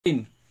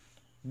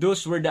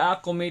Those where the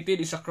act committed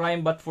is a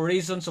crime but for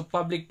reasons of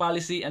public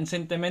policy and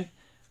sentiment,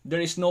 there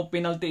is no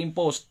penalty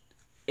imposed.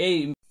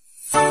 A.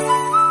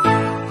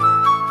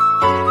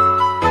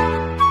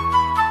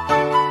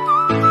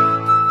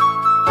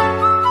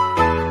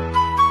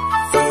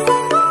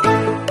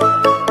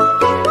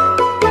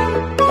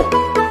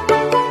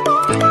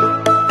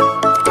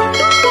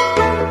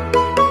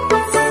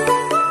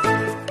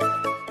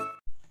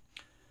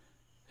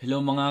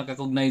 Hello mga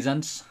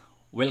kakognizants,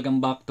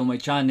 welcome back to my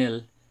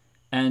channel,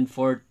 and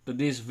for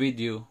today's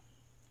video,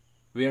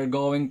 we are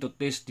going to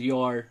test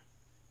your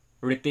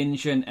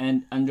retention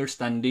and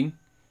understanding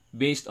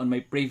based on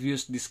my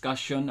previous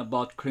discussion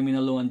about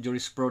criminal law and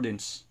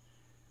jurisprudence.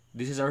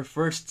 This is our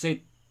first set,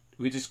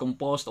 which is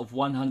composed of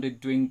 120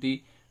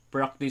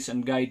 practice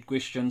and guide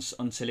questions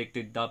on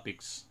selected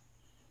topics.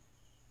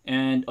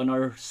 And on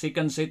our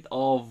second set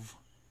of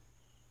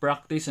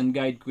practice and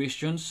guide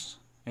questions,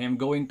 I am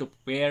going to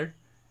prepare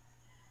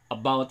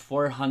about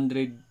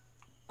 400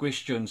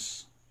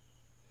 questions.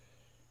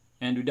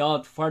 And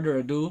without further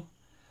ado,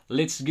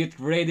 let's get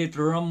ready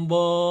to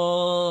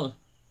rumble!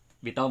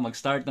 Bitaw,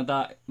 mag-start na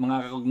ta,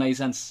 mga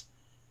kakognizants.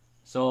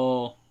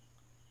 So,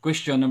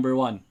 question number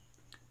 1.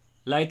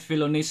 Light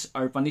felonies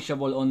are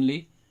punishable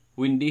only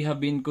when they have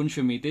been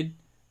consummated,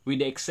 with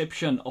the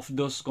exception of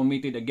those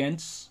committed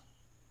against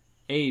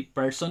A.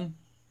 Person,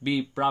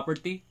 B.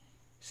 Property,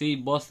 C.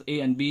 Both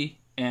A and B,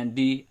 and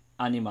D.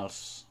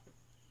 Animals.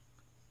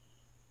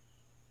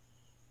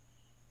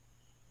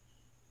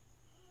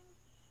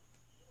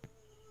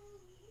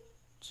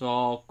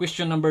 So,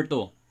 question number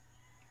 2.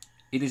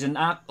 It is an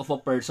act of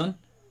a person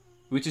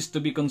which is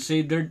to be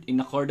considered in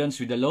accordance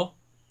with the law.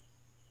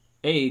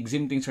 A.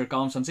 Exempting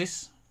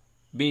circumstances,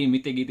 B.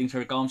 Mitigating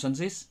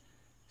circumstances,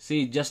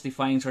 C.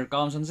 Justifying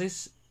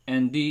circumstances,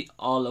 and D.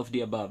 All of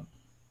the above.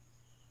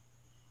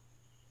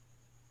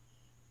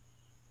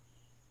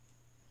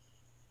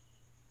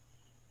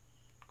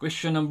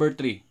 Question number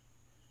 3.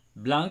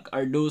 Blank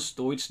are those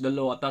to which the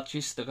law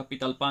attaches the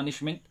capital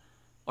punishment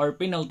or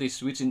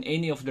penalties which in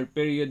any of their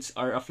periods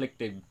are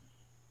afflicted.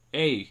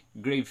 A.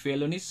 Grave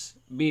felonies,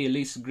 B.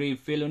 Less grave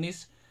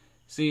felonies,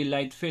 C.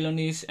 Light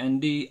felonies,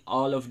 and D.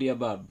 All of the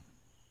above.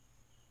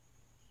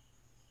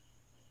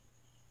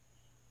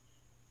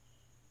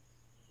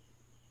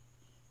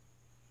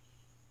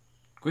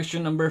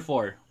 Question number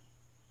 4.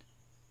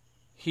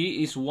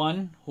 He is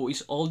one who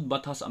is old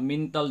but has a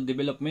mental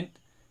development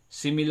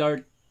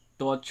similar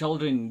to a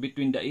children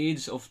between the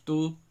age of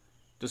 2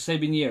 to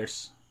 7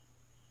 years.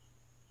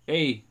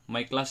 A.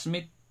 My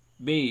classmate,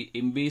 B.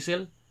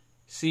 Imbecile,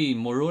 C.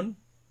 Moron,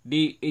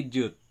 D.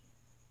 Idiot.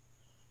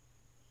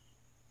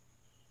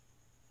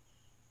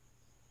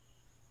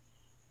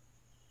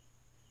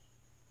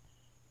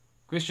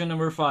 Question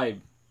number 5.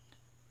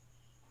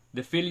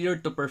 The failure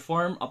to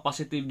perform a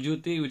positive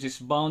duty which is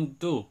bound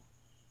to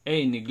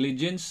A.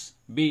 Negligence,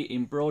 B.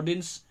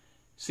 Imprudence,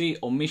 C.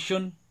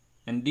 Omission,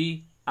 and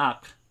D.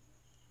 Act.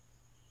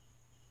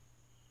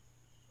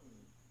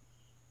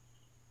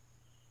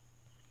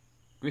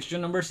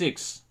 Question number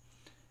 6.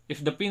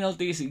 If the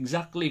penalty is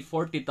exactly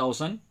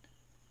 40,000,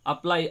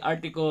 apply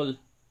Article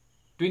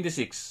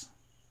 26.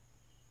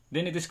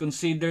 Then it is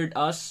considered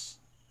as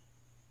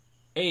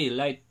A.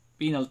 Light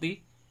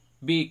penalty,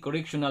 B.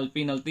 Correctional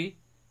penalty,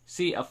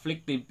 C.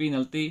 Afflictive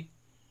penalty,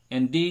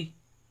 and D.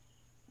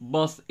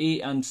 Both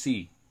A and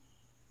C.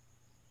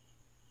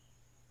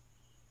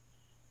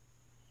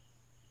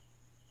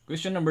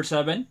 Question number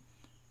 7.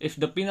 If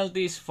the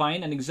penalty is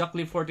fine and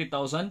exactly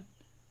 40,000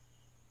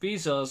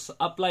 pesos,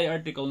 apply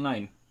Article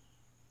 9.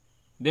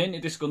 Then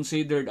it is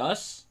considered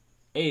as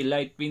A.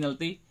 Light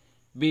penalty,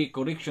 B.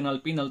 Correctional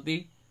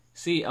penalty,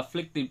 C.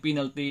 Afflictive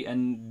penalty,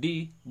 and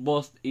D.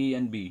 Both A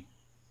and B.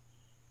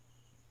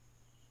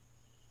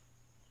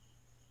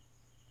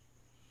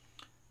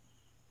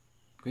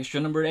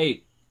 Question number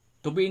 8.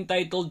 To be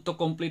entitled to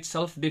complete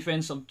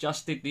self-defense of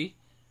chastity,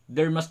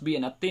 there must be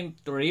an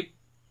attempt to rape.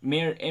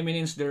 Mere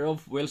eminence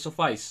thereof will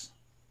suffice.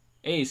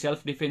 A.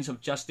 Self-defense of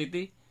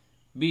chastity,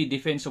 B.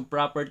 Defense of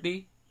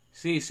property,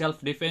 C.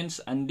 Self-defense,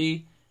 and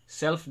D.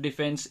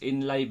 Self-defense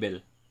in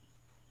libel.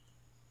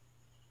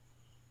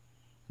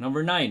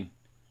 Number 9.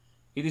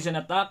 It is an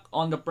attack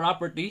on the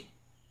property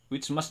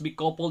which must be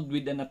coupled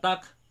with an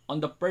attack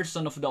on the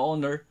person of the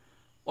owner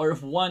or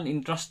of one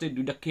entrusted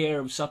with the care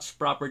of such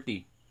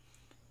property.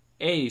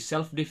 A.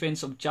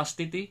 Self-defense of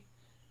chastity,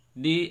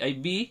 B.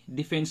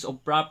 Defense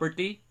of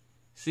property,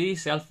 C.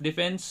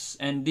 Self-defense,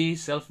 and D.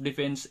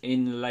 Self-defense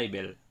in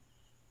libel.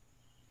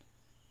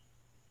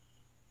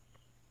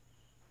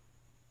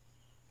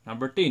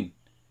 Number 10.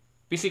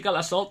 Physical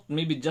assault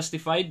may be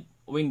justified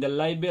when the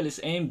libel is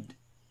aimed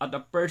at a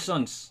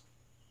person's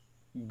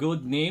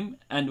good name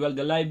and while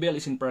the libel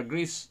is in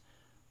progress.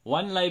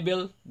 One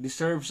libel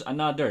deserves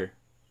another.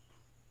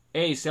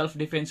 A.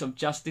 Self-defense of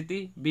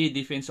chastity, B.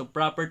 Defense of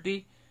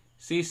property,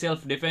 C.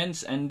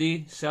 Self-defense, and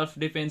D.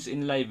 Self-defense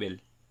in libel.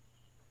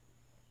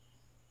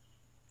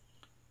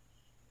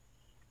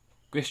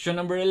 Question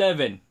number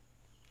 11.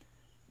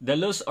 The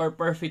loss or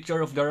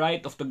forfeiture of the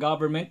right of the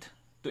government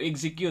to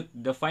execute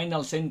the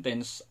final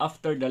sentence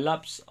after the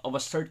lapse of a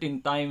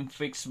certain time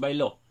fixed by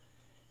law.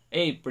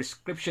 A.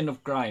 Prescription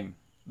of crime.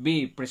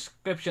 B.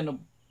 Prescription of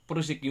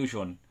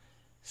prosecution.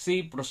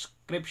 C.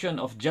 Prescription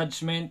of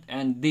judgment.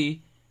 And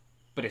D.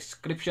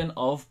 Prescription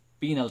of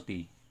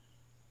penalty.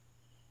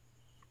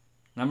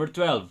 Number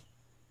 12.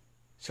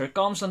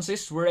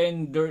 Circumstances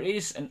wherein there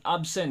is an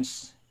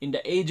absence in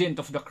the agent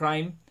of the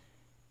crime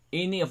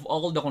any of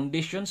all the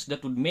conditions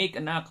that would make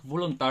an act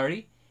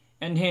voluntary,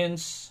 and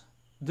hence,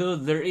 though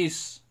there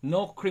is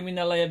no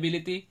criminal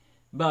liability,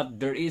 but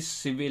there is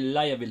civil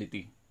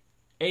liability.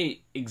 A.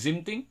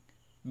 Exempting.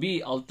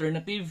 B.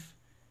 Alternative.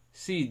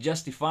 C.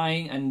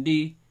 Justifying. And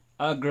D.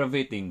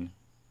 Aggravating.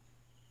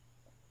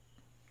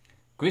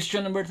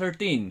 Question number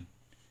 13.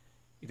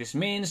 It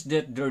means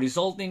that the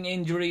resulting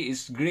injury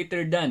is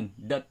greater than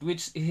that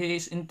which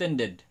is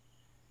intended.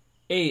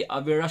 A.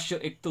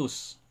 Aberratio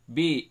ictus.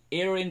 B.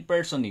 Error in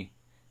persone.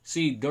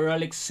 C.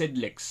 Duralex sed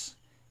lex.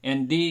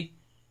 And D.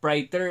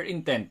 Praeter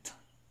intent.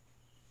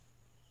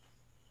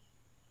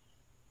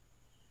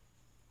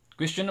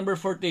 Question number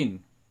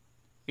 14.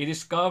 It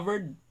is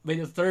covered by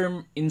the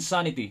term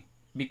insanity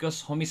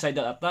because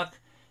homicidal attack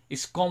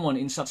is common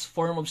in such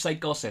form of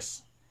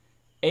psychosis.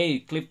 A.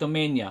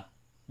 Kleptomania.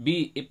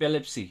 B.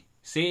 Epilepsy.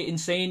 C.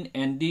 Insane.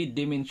 And D.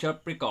 Dementia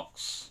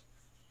precox.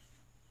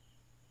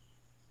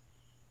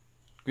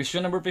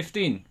 Question number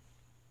 15.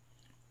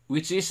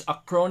 Which is a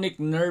chronic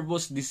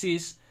nervous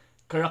disease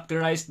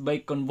characterized by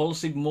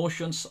convulsive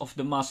motions of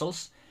the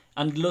muscles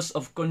and loss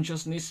of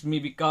consciousness may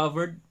be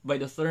covered by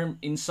the term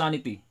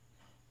insanity.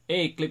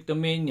 A.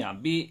 Kleptomania.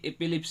 B.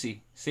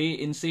 Epilepsy.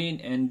 C.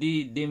 Insane. And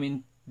D.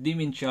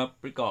 Dementia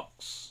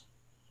precox.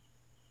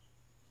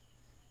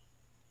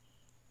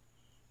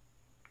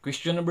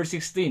 Question number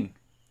 16.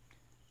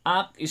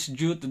 Act is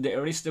due to the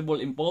irresistible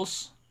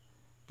impulse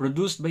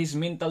produced by his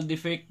mental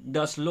defect,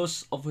 thus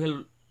loss of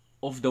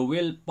the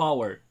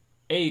willpower.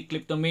 A.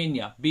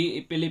 Kleptomania. B.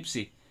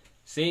 Epilepsy.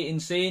 C.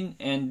 Insane.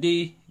 And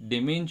D.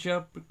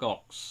 Dementia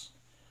precox.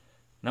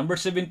 Number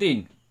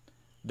 17.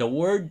 The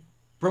word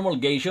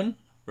promulgation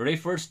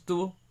refers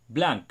to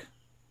blank.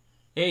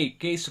 A.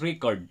 Case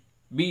record.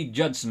 B.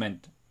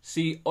 Judgment.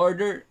 C.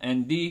 Order.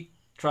 And D.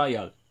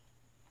 Trial.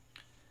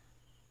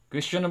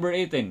 Question number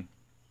 18.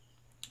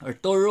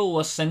 Arturo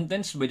was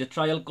sentenced by the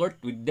trial court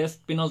with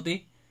death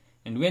penalty,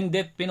 and when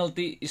death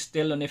penalty is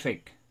still in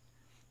effect,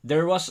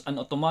 there was an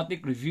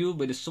automatic review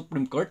by the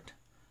Supreme Court.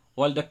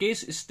 While the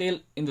case is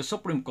still in the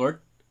Supreme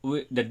Court,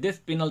 the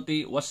death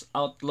penalty was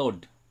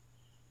outlawed.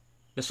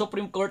 The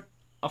Supreme Court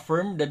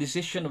affirmed the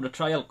decision of the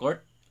trial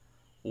court.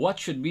 What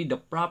should be the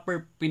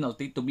proper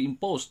penalty to be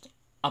imposed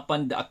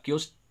upon the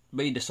accused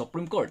by the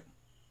Supreme Court?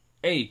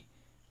 A.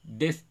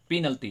 Death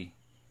penalty.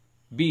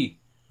 B.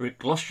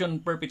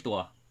 Reclusion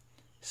perpetua.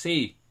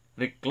 C.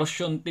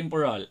 Reclusion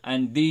temporal.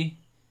 And D.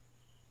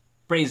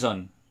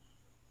 Prison.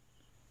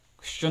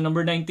 Question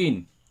number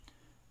 19.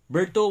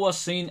 Berto was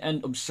seen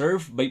and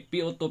observed by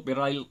Piotr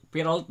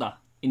Peralta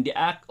in the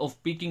act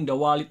of picking the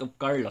wallet of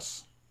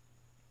Carlos.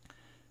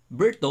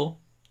 Berto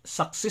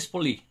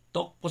successfully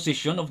took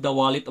possession of the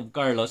wallet of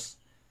Carlos.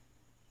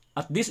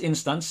 At this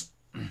instance,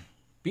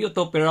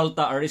 Piotr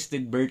Peralta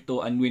arrested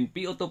Berto, and when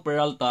Piotr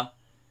Peralta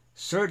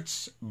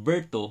searched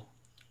Berto,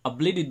 a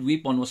bladed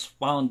weapon was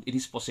found in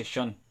his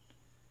possession.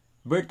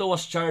 Berto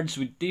was charged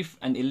with theft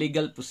and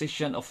illegal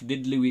possession of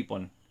deadly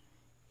weapon.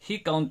 He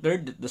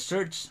countered that the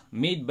search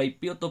made by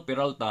Piotr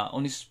Peralta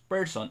on his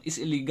person is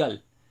illegal.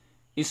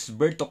 Is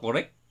Berto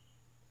correct?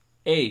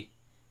 A.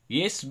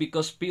 Yes,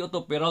 because Piotr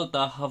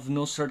Peralta have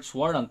no search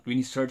warrant when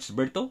he searched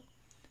Berto.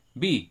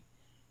 B.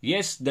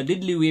 Yes, the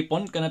deadly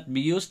weapon cannot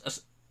be used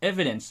as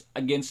evidence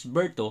against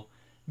Berto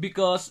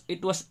because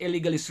it was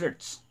illegally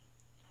searched.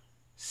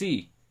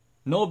 C.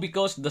 No,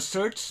 because the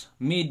search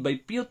made by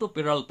Piotr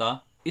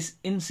Peralta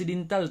is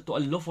incidental to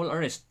a lawful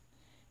arrest.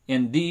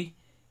 And D.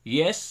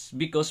 Yes,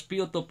 because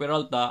Piotr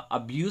Peralta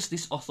abused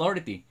his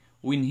authority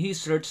when he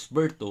searched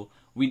Berto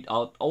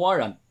without a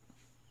warrant.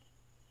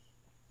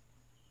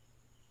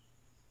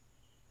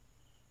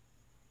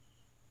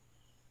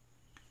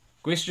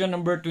 Question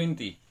number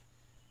 20.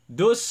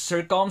 Those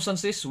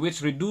circumstances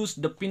which reduce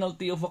the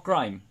penalty of a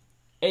crime.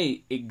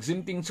 A.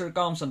 Exempting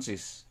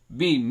circumstances.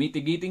 B.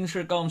 Mitigating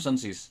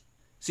circumstances.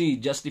 C.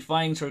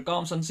 Justifying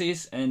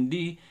circumstances. And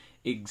D.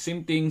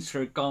 Exempting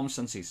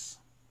circumstances.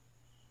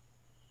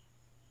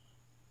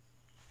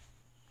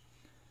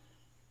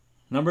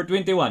 Number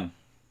 21.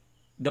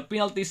 The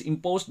penalties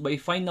imposed by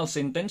final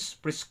sentence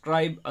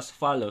prescribe as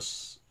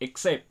follows,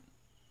 except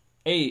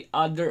A.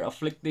 Other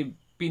afflictive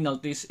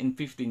penalties in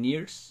 15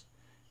 years.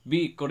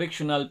 B.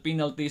 Correctional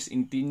penalties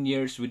in 10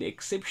 years with the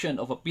exception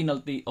of a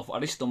penalty of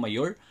arresto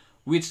mayor,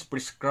 which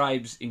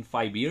prescribes in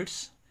 5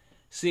 years.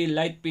 C.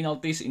 Light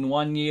penalties in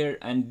 1 year.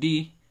 And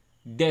D.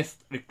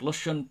 Death,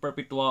 reclusion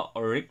perpetua,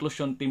 or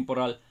reclusion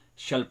temporal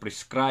shall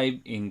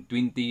prescribe in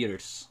 20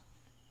 years.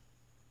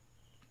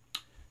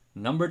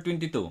 Number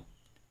 22.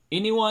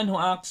 Anyone who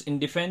acts in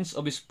defense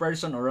of his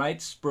person or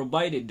rights,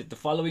 provided that the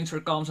following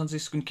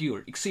circumstances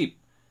concur, except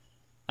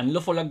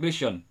unlawful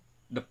aggression,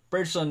 the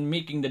person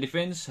making the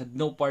defense had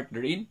no part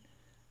therein,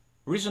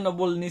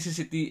 reasonable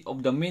necessity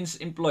of the means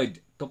employed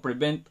to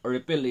prevent or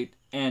repel it,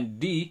 and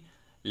D.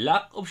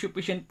 Lack of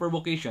sufficient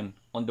provocation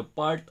on the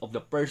part of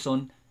the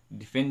person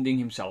defending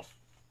himself.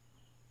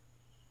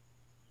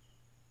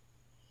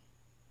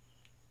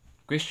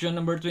 Question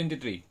number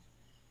 23.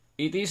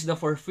 It is the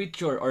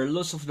forfeiture or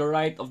loss of the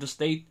right of the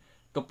state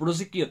to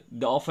prosecute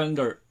the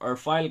offender or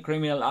file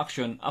criminal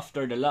action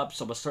after the lapse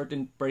of a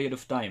certain period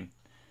of time.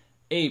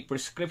 A.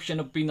 Prescription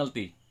of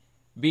penalty.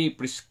 B.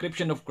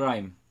 Prescription of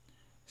crime.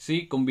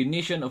 C.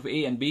 Combination of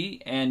A and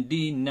B, and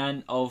D.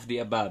 None of the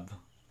above.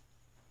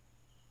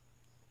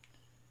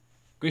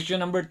 Question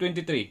number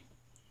 23.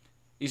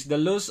 Is the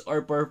loss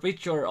or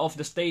forfeiture of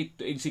the state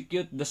to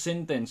execute the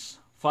sentence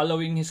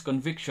following his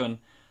conviction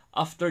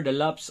after the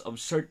lapse of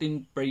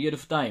certain period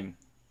of time?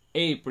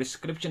 A.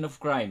 Prescription of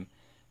crime.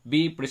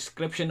 B.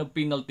 Prescription of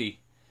penalty.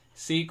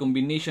 C.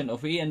 Combination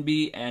of A and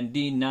B, and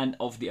D. None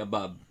of the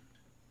above.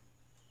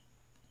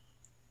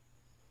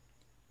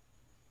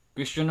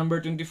 Question number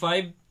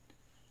 25.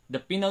 The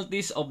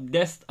penalties of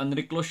death and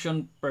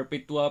reclusion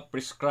perpetua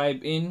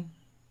prescribed in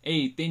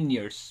A. 10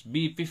 years,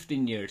 B.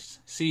 15 years,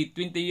 C.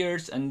 20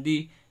 years, and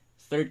D.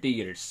 30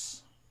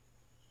 years.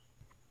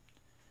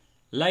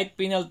 Light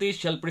penalties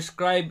shall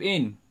prescribe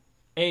in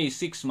A.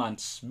 6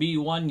 months, B.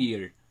 1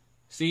 year,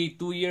 C.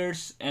 2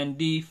 years, and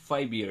D.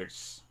 5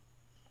 years.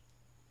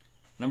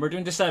 Number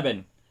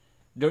 27.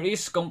 There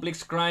is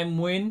complex crime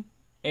when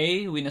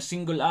A. When a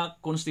single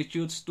act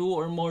constitutes two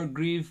or more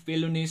grave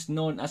felonies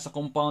known as a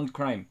compound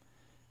crime.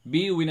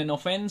 B. When an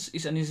offense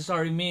is a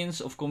necessary means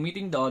of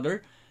committing the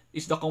other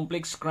is the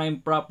complex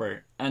crime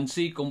proper. And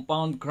C.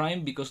 Compound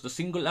crime because the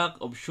single act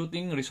of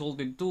shooting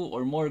resulted two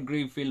or more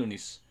grave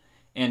felonies.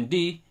 And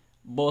D.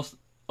 Both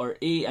or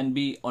A and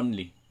B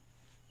only.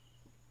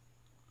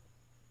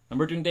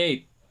 Number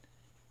 28.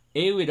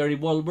 A with a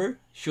revolver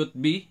shoot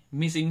B,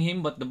 missing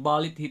him but the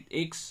bullet hit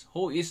X,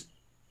 who is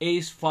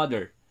A's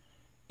father.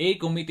 A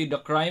committed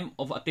the crime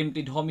of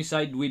attempted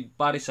homicide with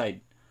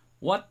parricide.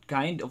 What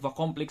kind of a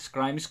complex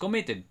crime is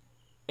committed?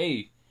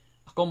 A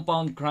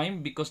compound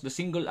crime because the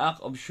single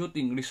act of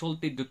shooting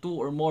resulted to two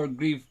or more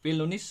grave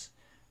felonies.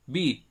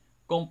 B.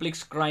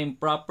 Complex crime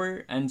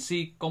proper, and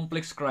C.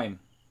 Complex crime.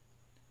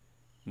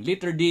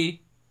 Letter D.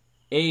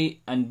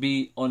 A and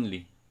B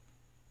only.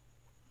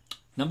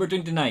 Number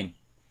 29.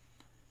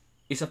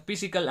 Is a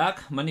physical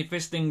act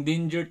manifesting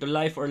danger to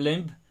life or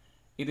limb.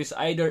 It is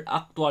either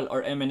actual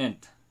or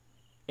imminent.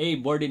 A.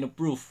 Burden of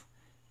proof.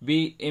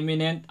 B.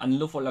 Imminent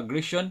unlawful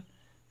aggression.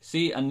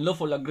 C.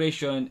 Unlawful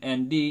aggression,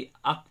 and D.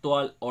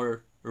 Actual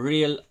or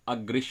real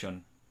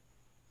aggression.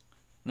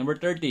 Number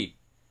 30.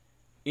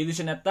 It is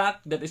an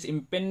attack that is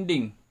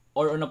impending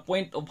or on a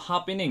point of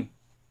happening.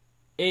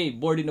 A.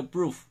 Burden of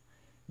proof.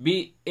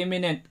 B.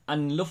 Imminent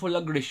unlawful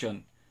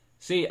aggression.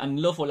 C.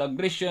 Unlawful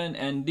aggression,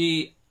 and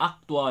D.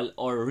 Actual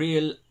or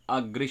real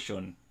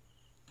aggression.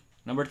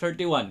 Number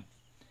 31.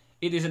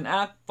 It is an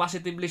act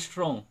positively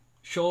strong,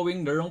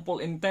 showing the wrongful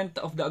intent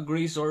of the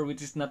aggressor,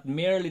 which is not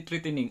merely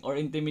threatening or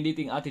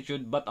intimidating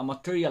attitude but a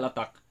material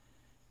attack.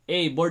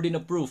 A. Burden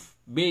of proof.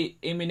 B.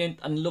 Imminent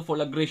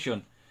unlawful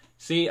aggression.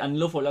 C.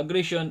 Unlawful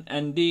aggression,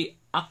 and D.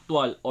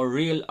 Actual or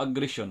real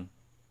aggression.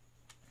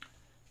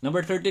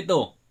 Number 32.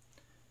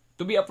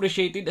 To be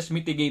appreciated as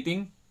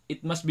mitigating,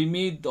 it must be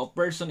made to a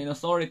person in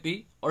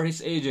authority or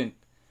his agent.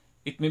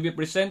 It may be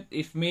present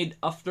if made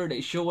after the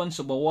issuance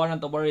of a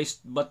warrant of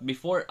arrest but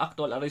before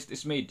actual arrest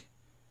is made.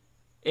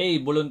 A.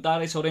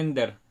 Voluntary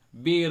surrender.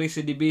 B.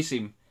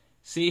 Recidivism.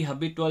 C.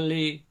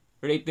 Habitually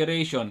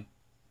reiteration.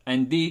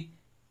 And D.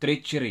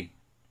 Treachery.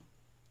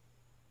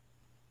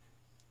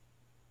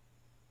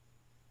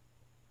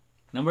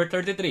 Number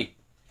 33.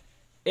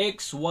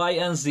 X, Y,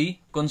 and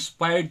Z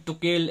conspired to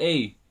kill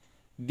A.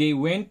 They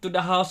went to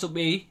the house of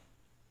A.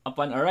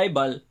 Upon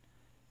arrival,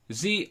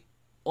 Z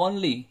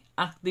only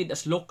acted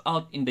as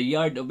lookout in the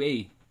yard of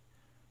A.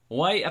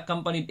 Y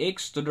accompanied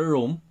X to the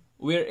room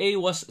where A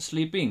was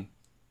sleeping.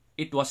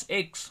 It was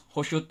X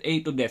who shot A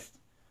to death.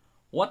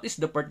 What is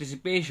the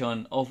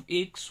participation of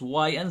X,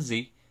 Y, and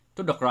Z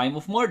to the crime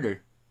of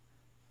murder?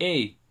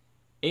 A.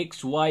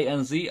 X, Y,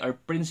 and Z are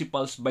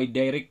principals by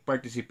direct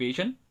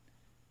participation.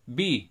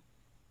 B.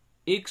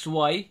 X,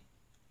 Y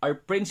are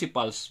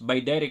principals by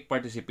direct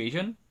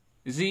participation.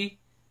 Z.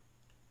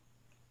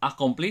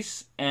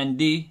 Accomplice, and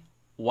D.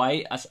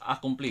 Y as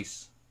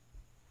accomplice.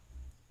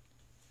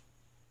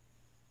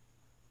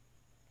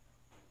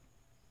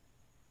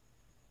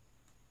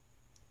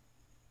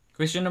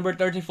 Question number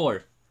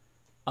 34.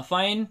 A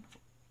fine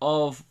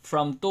of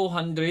from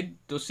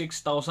 200 to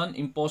 6,000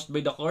 imposed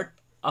by the court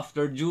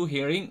after due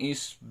hearing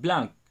is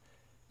blank.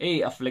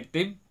 A.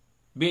 Afflictive.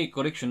 B.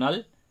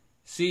 Correctional.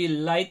 C.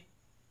 Light,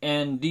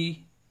 and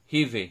D.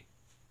 Heavy.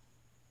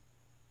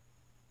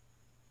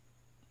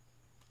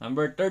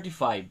 Number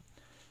 35.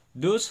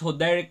 Those who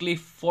directly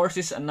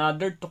forces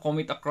another to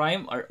commit a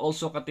crime are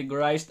also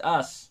categorized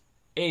as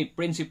A.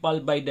 Principal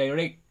by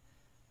direct,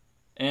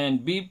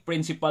 and B.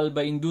 Principal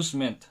by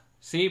inducement,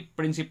 C.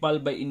 Principal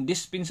by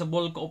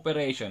indispensable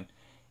cooperation,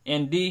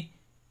 and D.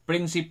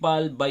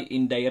 principal by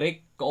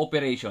indirect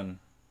cooperation.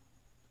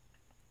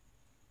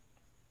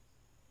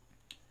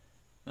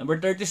 Number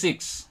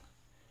 36.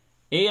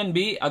 A and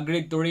B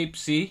agreed to rape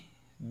C.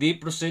 D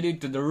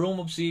proceeded to the room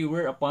of C,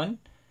 whereupon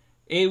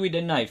A, with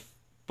a knife,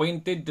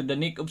 pointed to the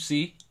neck of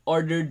C,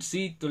 ordered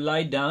C to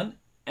lie down,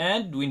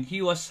 and when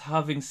he was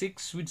having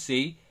sex with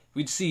C,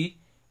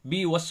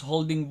 B was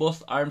holding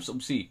both arms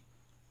of C.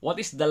 What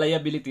is the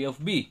liability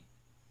of B?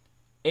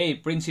 A,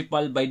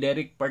 principal by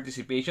direct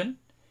participation.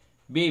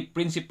 B,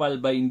 principal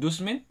by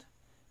inducement.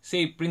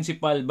 C,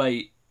 principal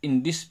by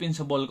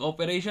indispensable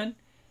cooperation.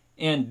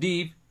 And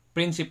D,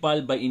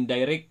 principal by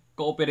indirect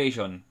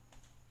cooperation.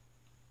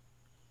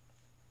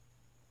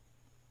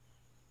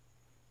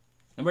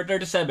 Number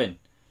 37.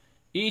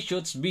 E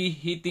shoots B,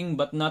 hitting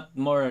but not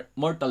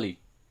mortally.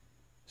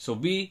 So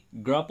B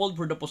grappled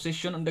for the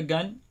position on the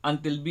gun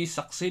until B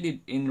succeeded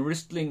in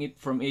wresting it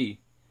from A.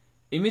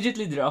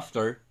 Immediately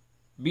thereafter,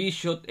 B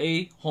shot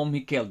A, whom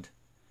he killed.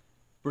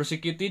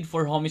 Prosecuted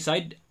for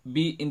homicide,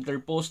 B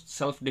interposed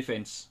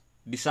self-defense.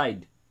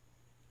 Decide.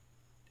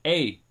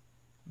 A.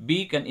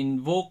 B can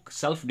invoke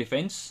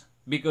self-defense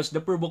because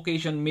the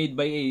provocation made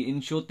by A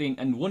in shooting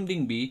and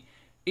wounding B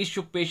is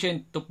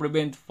sufficient to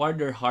prevent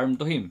further harm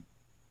to him.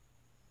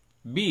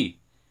 B.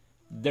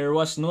 There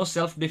was no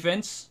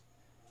self-defense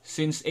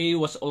since A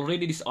was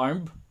already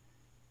disarmed.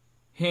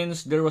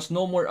 Hence, there was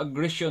no more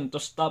aggression to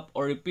stop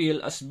or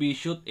repel as B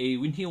shot A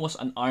when he was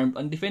unarmed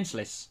and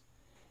defenseless.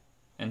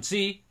 And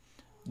C.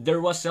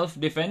 There was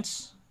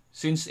self-defense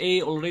since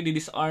A already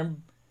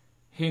disarmed.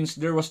 Hence,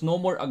 there was no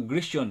more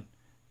aggression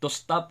to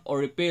stop or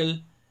repel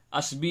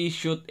as B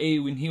shot A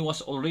when he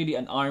was already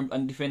unarmed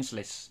and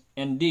defenseless.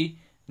 And D.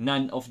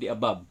 None of the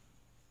above.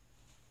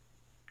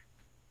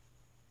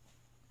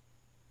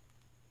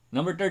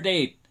 Number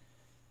 38.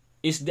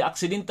 Is the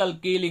accidental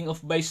killing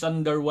of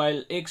bystander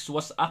while X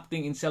was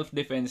acting in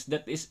self-defense,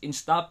 that is, in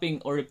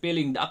stopping or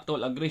repelling the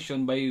actual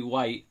aggression by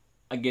Y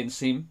against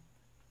him?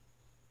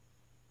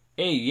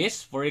 A.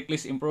 Yes, for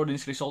reckless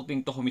imprudence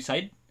resulting to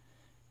homicide.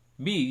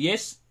 B.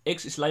 Yes,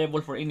 X is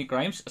liable for any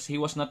crimes as he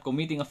was not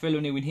committing a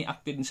felony when he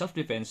acted in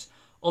self-defense,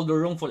 although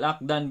wrongful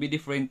act done be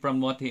different from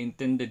what he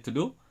intended to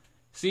do.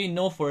 C.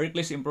 No, for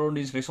reckless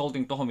imprudence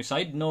resulting to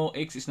homicide. No,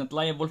 X is not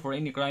liable for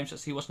any crimes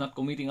as he was not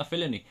committing a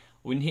felony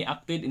when he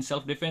acted in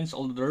self-defense,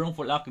 although the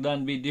wrongful act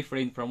done be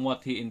different from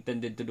what he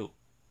intended to do.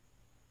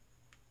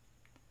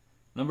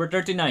 Number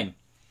 39.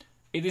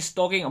 It is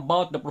talking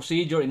about the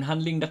procedure in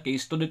handling the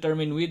case to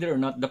determine whether or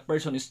not the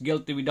person is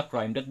guilty with the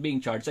crime that being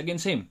charged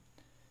against him.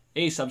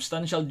 A.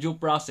 Substantial due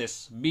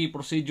process. B.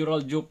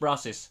 Procedural due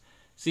process.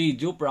 C.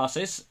 Due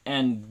process.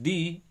 And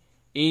D.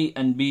 A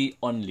and B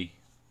only.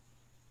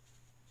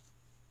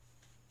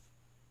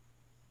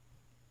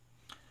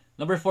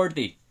 Number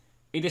 40.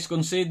 It is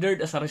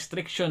considered as a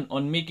restriction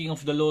on making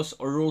of the laws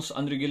or rules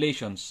and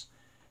regulations.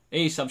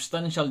 A.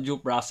 Substantial due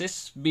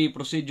process. B.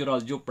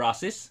 Procedural due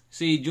process.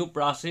 C. Due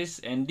process.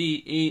 And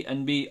D. A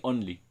and B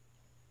only.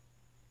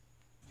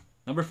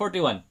 Number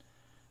 41.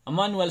 A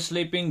man while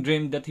sleeping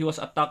dreamed that he was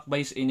attacked by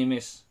his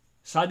enemies.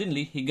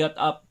 Suddenly, he got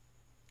up,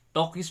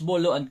 took his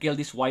bolo and killed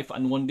his wife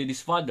and wounded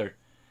his father.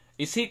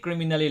 Is he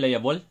criminally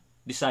liable?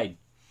 Decide.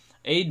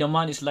 A. The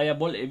man is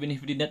liable even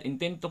if he did not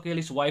intend to kill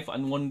his wife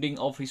and wounding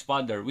of his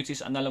father, which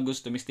is analogous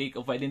to mistake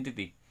of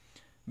identity.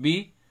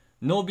 B.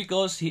 No,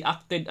 because he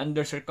acted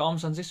under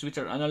circumstances which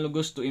are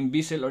analogous to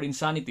imbecile or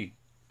insanity.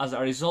 As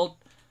a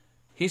result,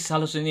 his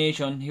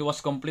hallucination, he was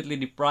completely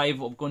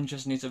deprived of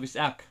consciousness of his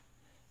act.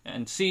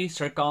 And C.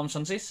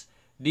 Circumstances.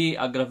 D.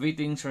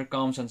 Aggravating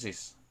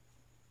circumstances.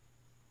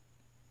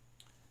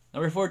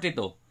 Number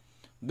 42.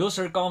 Those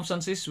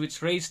circumstances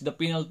which raise the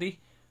penalty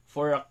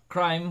for a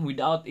crime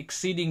without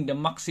exceeding the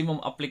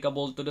maximum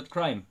applicable to that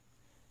crime.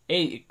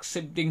 A.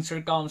 Excepting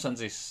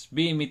circumstances.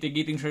 B.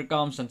 Mitigating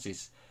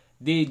circumstances.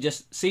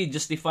 C.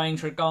 Justifying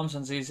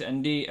circumstances.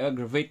 And D.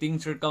 Aggravating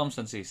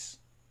circumstances.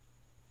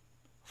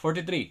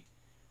 43.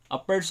 A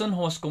person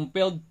who was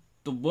compelled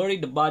to bury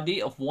the body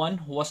of one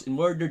who was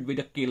murdered by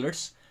the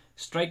killers,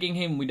 striking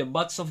him with the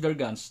butts of their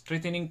guns,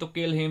 threatening to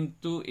kill him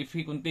too if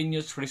he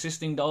continues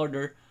resisting the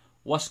order,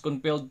 was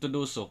compelled to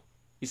do so,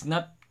 is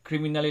not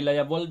criminally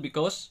liable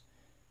because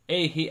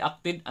A. He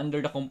acted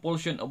under the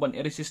compulsion of an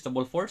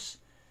irresistible force.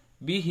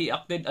 B. He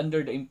acted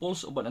under the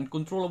impulse of an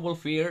uncontrollable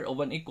fear of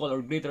an equal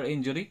or greater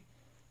injury.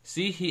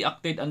 C. He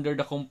acted under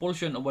the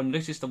compulsion of an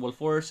irresistible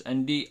force.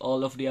 And D.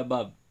 All of the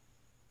above.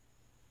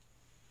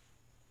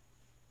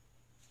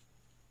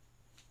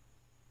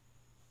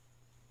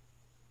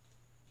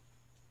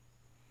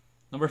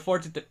 Number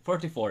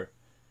 44.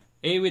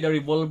 A. With a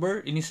revolver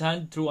in his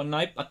hand threw a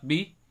knife at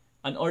B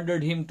and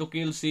ordered him to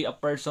kill C, a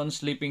person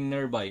sleeping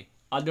nearby.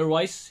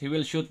 Otherwise, he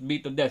will shoot B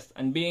to death,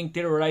 and being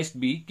terrorized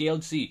B,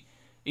 killed C.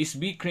 Is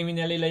B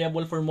criminally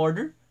liable for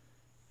murder?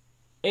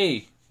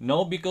 A.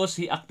 No, because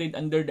he acted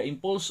under the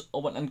impulse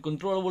of an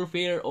uncontrollable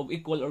fear of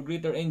equal or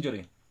greater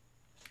injury.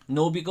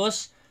 No,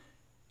 because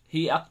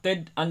he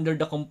acted under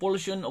the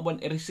compulsion of an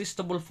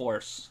irresistible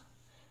force.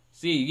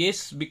 C.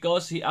 Yes,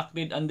 because he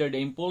acted under the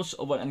impulse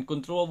of an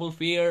uncontrollable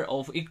fear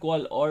of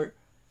equal or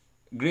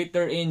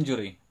greater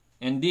injury.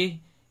 And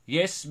D.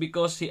 Yes,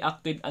 because he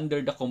acted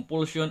under the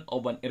compulsion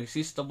of an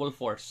irresistible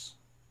force.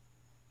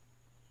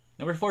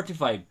 Number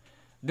 45.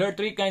 There are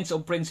three kinds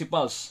of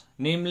principles,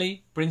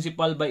 namely,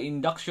 principle by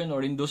induction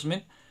or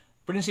inducement,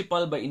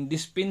 principle by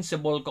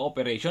indispensable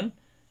cooperation,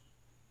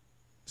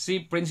 C.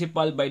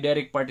 Principle by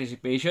direct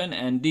participation,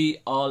 and D.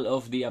 All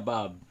of the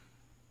above.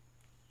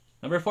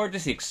 Number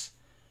 46.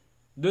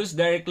 Those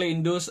directly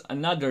induce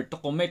another to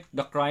commit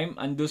the crime,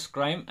 induce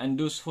crime, and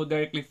those who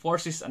directly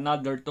forces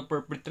another to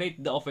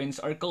perpetrate the offense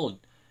are called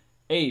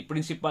A.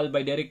 Principle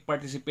by direct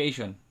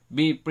participation,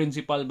 B.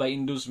 Principle by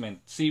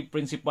inducement, C.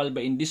 Principle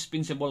by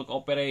indispensable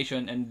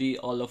cooperation, and D.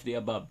 All of the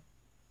above.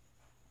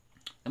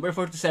 Number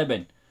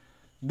 47.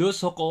 Those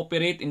who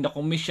cooperate in the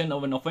commission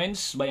of an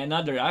offense by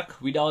another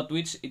act without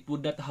which it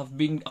would not have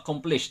been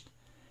accomplished.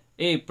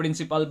 A.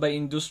 Principle by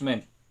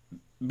inducement,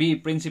 B.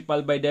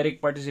 Principle by direct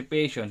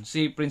participation,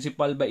 C.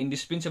 Principle by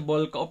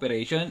indispensable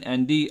cooperation,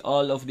 and D.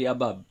 All of the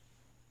above.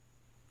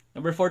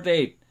 Number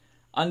 48.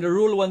 Under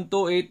Rule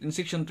 128 in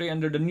Section 3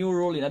 under the new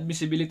rule in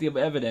admissibility of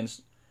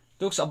evidence,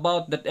 talks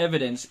about that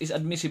evidence is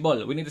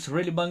admissible when it is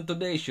relevant to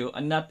the issue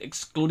and not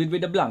excluded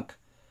with a blank.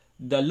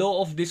 The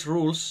law of these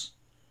rules: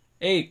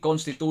 A.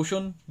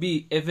 Constitution,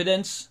 B.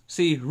 Evidence,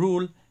 C.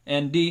 Rule,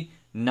 and D.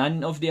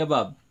 None of the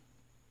above.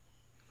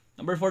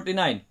 Number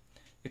 49.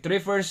 It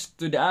refers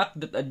to the act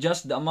that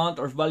adjusts the amount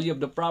or value of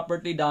the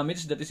property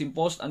damage that is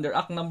imposed under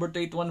Act No.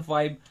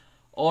 2815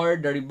 or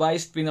the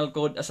Revised Penal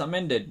Code as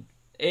amended.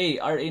 A.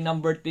 RA No.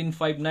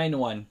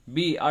 10591,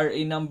 B.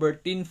 RA No.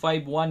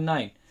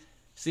 10519,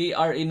 C.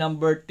 RA No.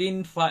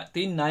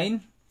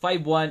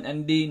 10951,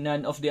 and D.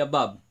 None of the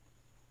above.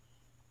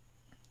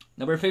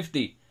 Number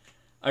 50.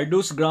 Are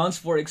those grounds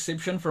for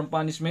exception from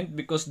punishment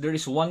because there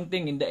is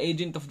wanting in the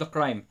agent of the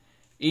crime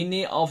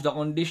any of the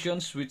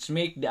conditions which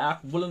make the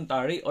act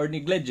voluntary or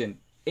negligent?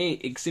 A.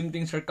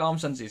 Exempting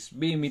circumstances,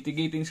 B.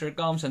 Mitigating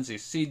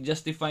circumstances, C.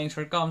 Justifying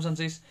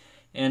circumstances,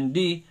 and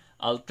D.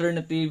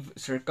 Alternative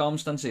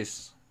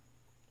circumstances.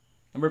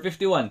 Number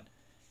 51.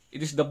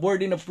 It is the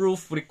burden of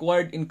proof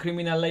required in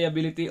criminal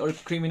liability or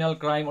criminal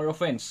crime or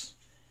offense.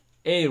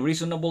 A.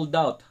 Reasonable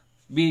doubt,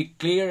 B.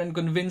 Clear and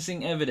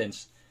convincing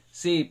evidence,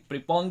 C.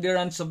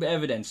 Preponderance of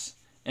evidence,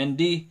 and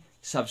D.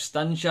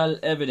 Substantial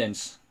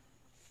evidence.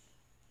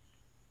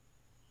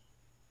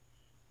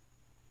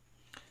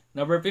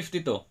 Number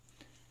 52.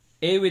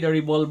 A. With a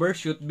revolver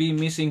should be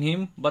missing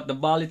him, but the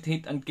bullet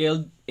hit and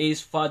killed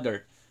A's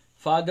father.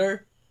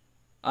 Father,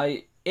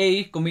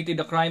 A. Committed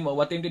a crime of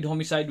attempted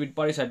homicide with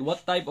parricide.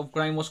 What type of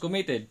crime was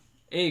committed?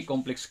 A.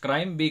 Complex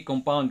crime, B.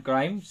 Compound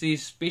crime, C.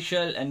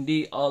 Special, and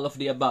D. All of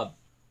the above.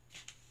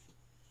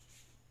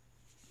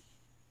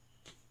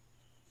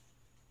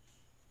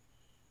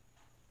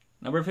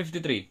 Number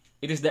 53.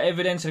 It is the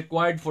evidence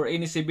required for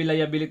any civil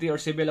liability or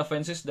civil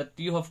offenses that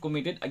you have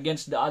committed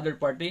against the other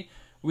party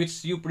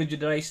which you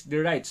prejudice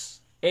their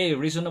rights. A.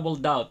 Reasonable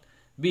doubt,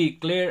 B.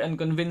 Clear and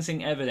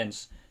convincing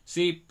evidence,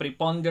 C.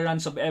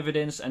 Preponderance of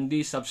evidence, and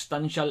D.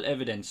 Substantial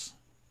evidence.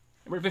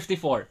 Number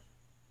 54.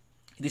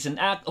 It is an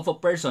act of a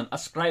person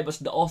ascribed as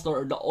the author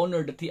or the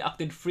owner that he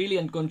acted freely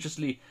and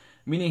consciously,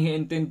 meaning he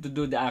intended to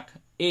do the act.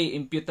 A.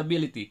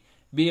 Imputability,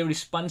 B.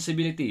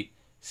 Responsibility,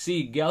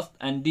 C. Guilt,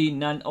 and D.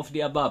 None of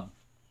the above.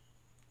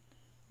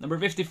 Number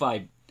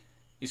 55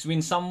 is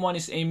when someone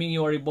is aiming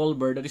your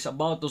revolver that is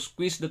about to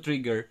squeeze the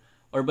trigger,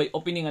 or by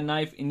opening a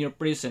knife in your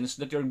presence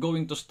that you're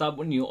going to stab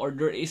on you, or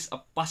there is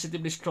a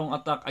positively strong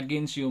attack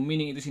against you,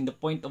 meaning it is in the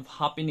point of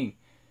happening.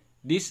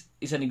 This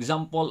is an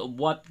example of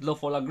what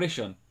lawful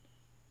aggression.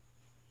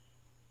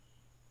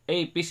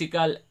 A.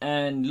 Physical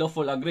and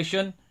lawful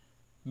aggression,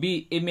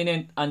 B.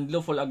 Imminent and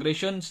lawful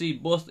aggression, C.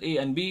 Both A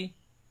and B,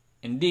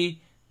 and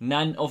D.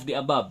 None of the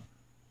above.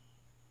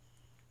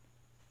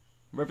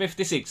 Number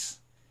 56.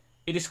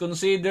 It is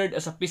considered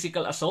as a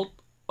physical assault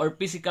or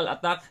physical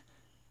attack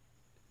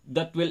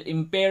that will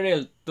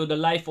imperil to the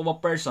life of a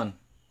person.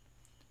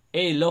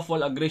 A.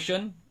 Lawful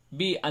aggression,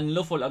 B.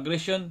 Unlawful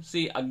aggression,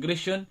 C.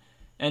 Aggression,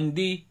 and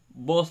D.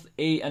 Both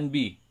A and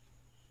B.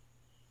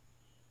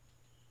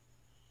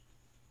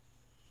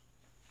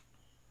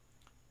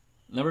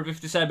 Number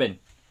 57.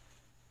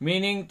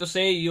 Meaning to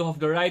say you have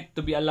the right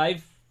to be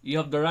alive, you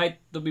have the right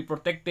to be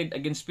protected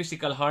against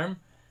physical harm,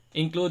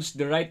 includes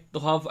the right to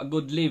have a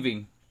good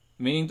living.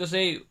 Meaning to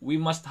say we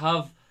must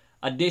have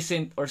a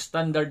decent or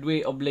standard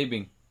way of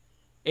living.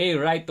 A.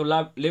 Right to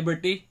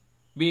liberty,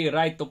 B.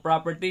 Right to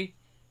property,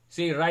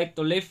 C. Right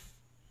to live,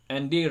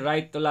 and D.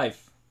 Right to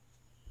life.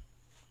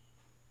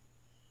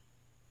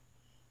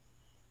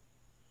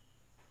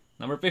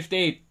 Number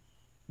 58.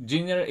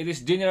 It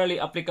is generally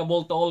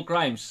applicable to all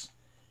crimes.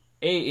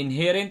 A.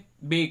 Inherent,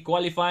 B.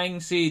 Qualifying,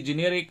 C.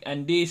 Generic,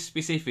 and D.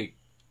 Specific.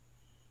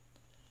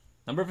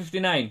 Number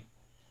 59.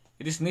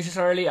 It is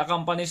necessarily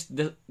accompanies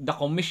the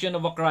commission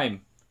of a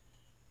crime.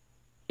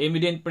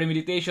 Evident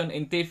premeditation,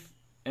 intent,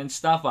 and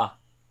staffa.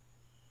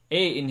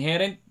 A.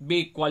 Inherent,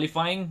 B.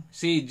 Qualifying,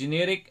 C.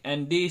 Generic,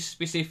 and D.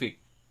 Specific.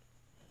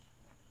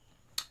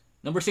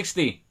 Number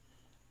 60.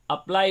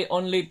 Apply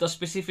only to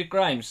specific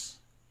crimes.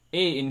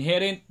 A.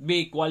 Inherent,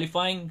 B.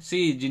 Qualifying,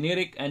 C.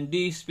 Generic, and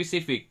D.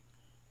 Specific.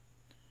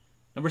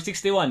 Number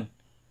 61.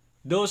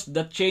 Those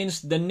that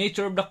change the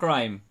nature of the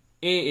crime.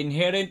 A.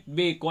 Inherent,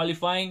 B.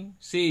 Qualifying,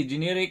 C.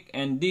 Generic,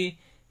 and D.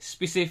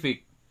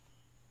 Specific.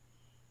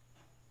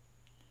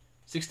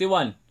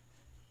 61.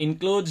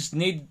 Includes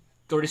need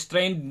to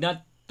restrain,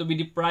 not to be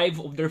deprived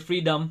of their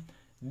freedom.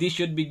 They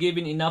should be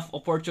given enough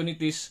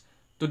opportunities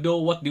to do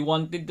what they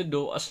wanted to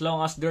do as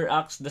long as their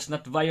acts does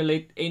not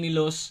violate any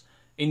laws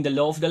in the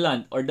law of the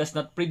land or does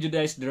not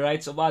prejudice the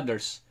rights of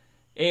others.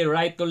 A.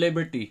 Right to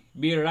liberty,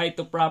 B. Right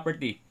to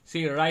property,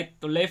 C. Right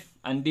to life,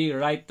 and D.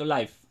 Right to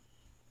life.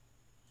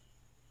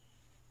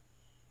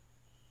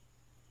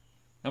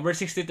 Number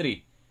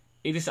 63.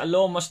 It is a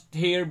law must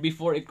hear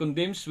before it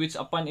condemns, which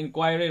upon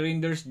inquiry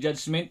renders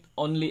judgment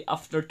only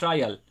after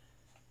trial.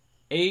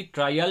 A.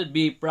 Trial,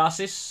 B.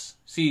 Process,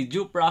 C.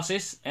 Due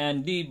process,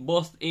 and D.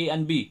 Both A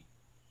and B.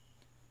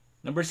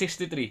 Number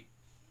 63.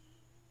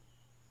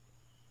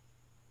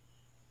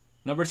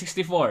 Number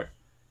 64.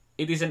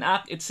 It is an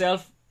act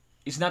itself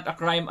is not a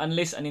crime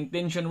unless an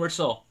intention were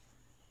so.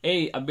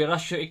 A.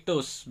 Aberratio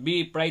ictus,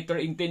 B. Praeter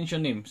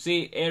intentionem,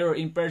 C. Error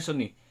in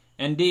persone,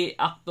 and D.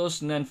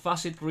 Actus non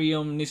facit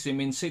reum nisi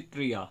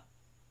mensitria.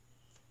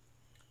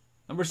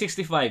 Number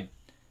 65.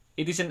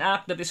 It is an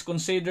act that is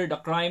considered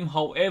a crime,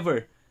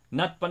 however,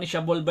 not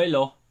punishable by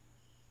law,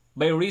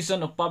 by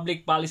reason of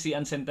public policy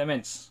and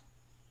sentiments.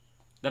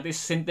 That is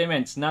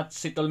sentiments, not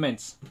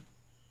settlements.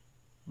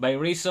 By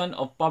reason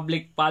of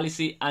public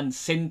policy and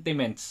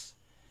sentiments.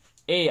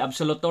 A.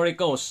 Absolutory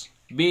cause,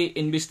 B.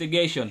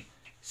 Investigation,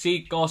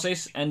 C.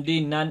 Causes, and D.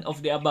 None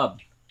of the above.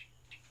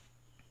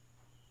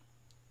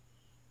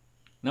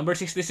 Number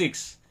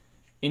 66.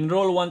 In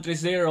Rule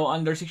 130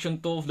 under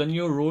Section 2 of the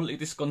new rule,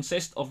 it is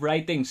consists of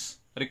writings,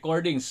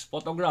 recordings,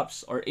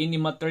 photographs, or any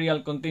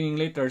material containing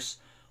letters,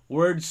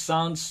 words,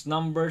 sounds,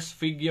 numbers,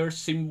 figures,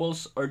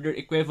 symbols, or their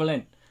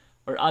equivalent,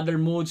 or other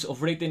modes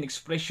of written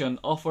expression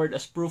offered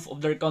as proof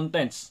of their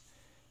contents.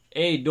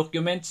 A.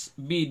 Documents,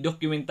 B.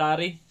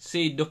 Documentary,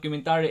 C.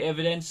 Documentary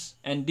evidence,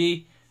 and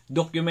D.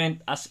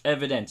 Document as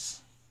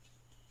evidence.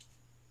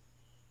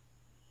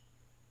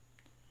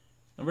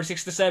 Number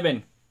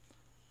 67.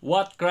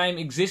 What crime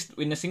exists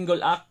when a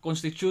single act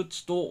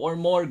constitutes two or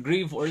more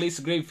grave or less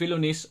grave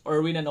felonies,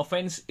 or when an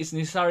offense is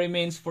necessary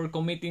means for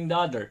committing the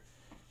other?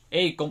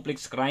 A.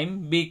 Complex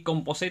crime, B.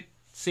 Composite,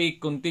 C.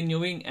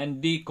 Continuing, and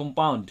D.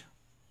 Compound.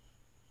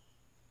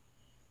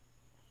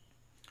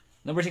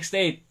 Number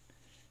 68.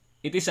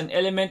 It is an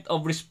element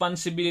of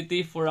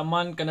responsibility for a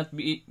man cannot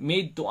be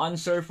made to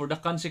answer for the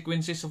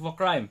consequences of a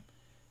crime.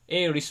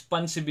 A.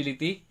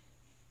 Responsibility,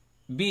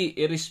 B.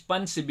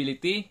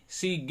 Irresponsibility,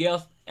 C.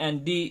 Guilt,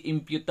 and D.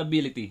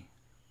 Imputability.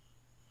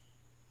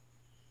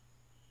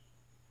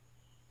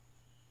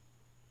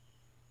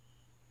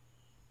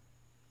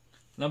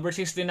 Number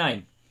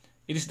 69.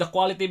 It is the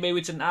quality by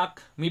which an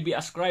act may be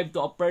ascribed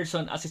to a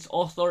person as its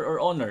author or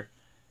owner.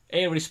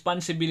 A.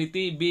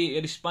 Responsibility, B.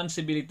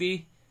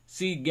 Irresponsibility,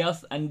 C.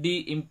 Guilt, and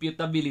D.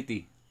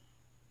 Imputability.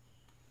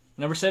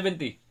 Number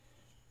 70.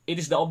 It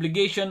is the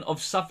obligation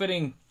of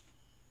suffering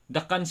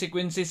the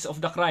consequences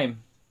of the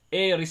crime.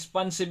 A.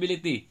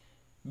 Responsibility,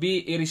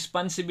 B.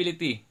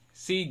 Irresponsibility,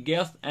 C.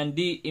 Guilt, and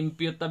D.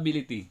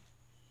 Imputability.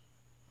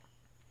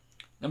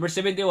 Number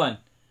 71.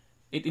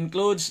 It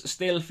includes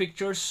still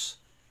pictures,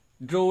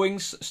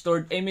 drawings,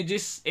 stored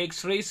images,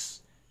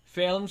 x-rays,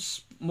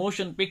 films,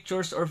 motion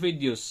pictures, or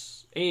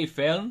videos. A.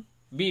 Film,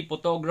 B.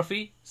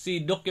 Photography, C.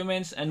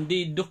 Documents, and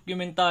D.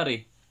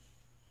 Documentary.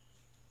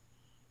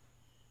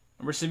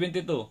 Number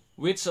 72.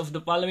 Which of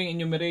the following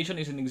enumeration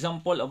is an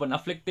example of an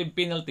afflictive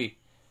penalty?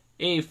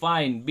 A.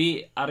 Fine,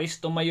 B.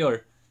 Arresto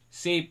mayor,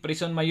 C.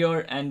 Prison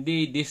mayor, and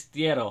D.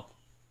 Destierro.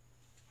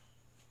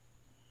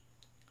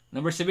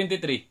 Number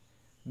 73.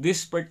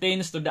 This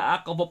pertains to the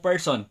act of a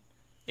person.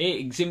 A.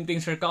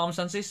 Exempting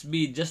circumstances,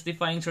 B.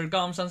 Justifying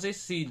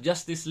circumstances, C.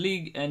 Justice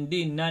League, and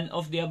D. None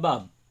of the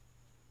above.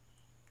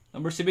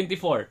 Number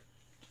 74.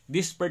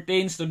 This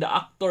pertains to the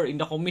actor in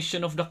the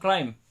commission of the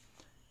crime.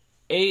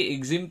 A.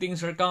 Exempting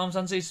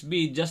circumstances,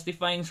 B.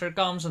 Justifying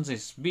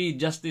circumstances,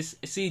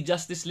 C.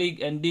 Justice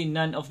League, and D.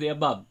 None of the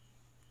above.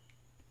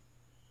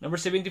 Number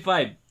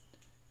 75.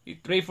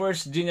 It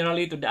refers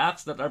generally to the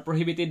acts that are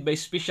prohibited by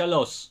special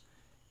laws.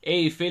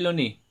 A.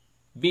 Felony,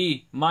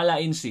 B. Mala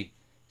insi,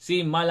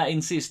 C. Mala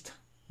insist,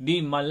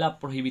 D. Mala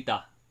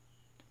prohibita.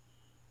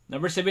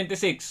 Number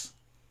 76.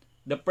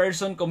 The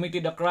person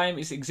committed a crime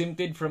is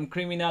exempted from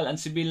criminal and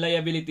civil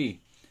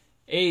liability.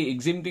 A.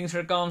 Exempting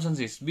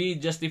circumstances, B.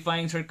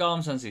 Justifying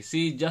circumstances,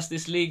 C.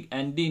 Justice League,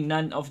 and D.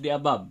 None of the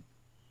above.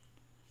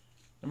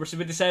 Number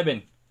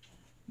 77.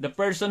 The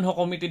person who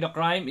committed a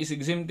crime is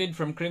exempted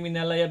from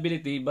criminal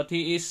liability, but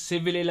he is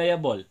civilly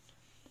liable.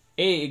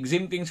 A.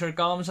 Exempting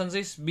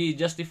circumstances, B.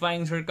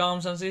 Justifying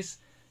circumstances,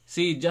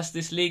 C.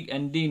 Justice League,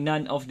 and D.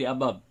 None of the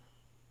above.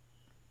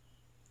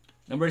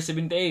 Number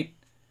 78.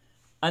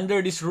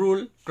 Under this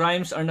rule,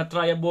 crimes are not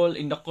triable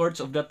in the courts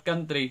of that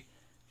country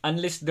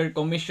unless their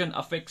commission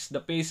affects the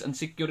peace and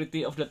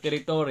security of the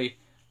territory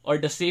or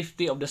the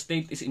safety of the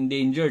state is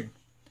endangered.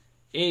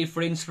 A.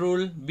 French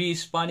rule, B.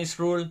 Spanish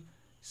rule,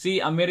 C.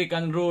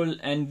 American rule,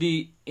 and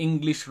D.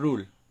 English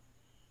rule.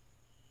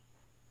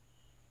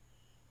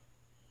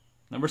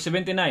 Number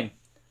 79.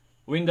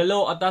 When the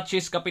law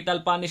attaches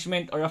capital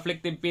punishment or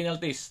afflictive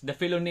penalties, the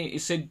felony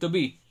is said to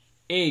be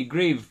A.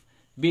 Grave,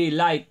 B.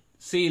 Light,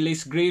 C.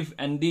 Less grave,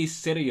 and D.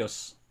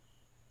 Serious.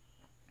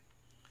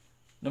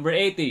 Number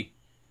 80.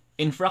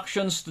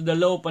 Infractions to the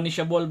law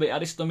punishable by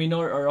arresto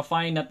minor or a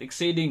fine not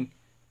exceeding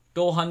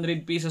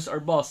 200 pesos or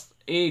both.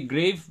 A.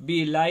 Grave,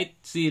 B. Light,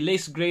 C.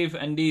 Less grave,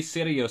 and D.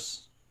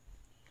 Serious.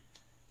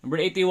 Number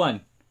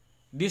 81.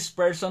 This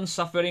person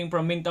suffering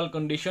from mental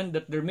condition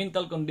that their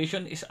mental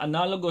condition is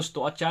analogous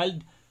to a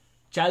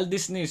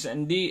childishness,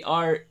 and they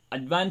are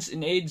advanced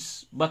in age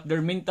but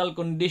their mental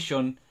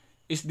condition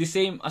is the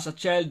same as a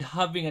child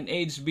having an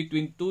age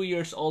between 2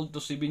 years old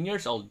to 7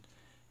 years old.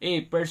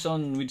 A.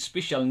 Person with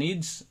special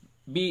needs,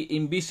 B.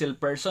 Imbecile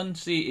person,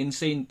 C.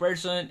 Insane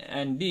person,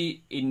 and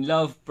D. In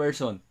love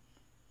person.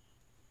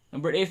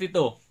 Number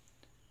 82.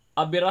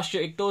 Aberratio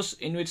ictus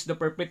in which the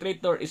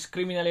perpetrator is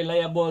criminally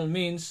liable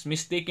means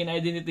mistaken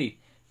identity,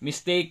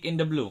 mistake in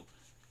the blue.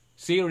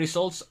 C.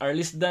 Results are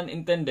less than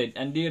intended,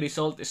 and D.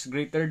 Result is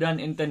greater than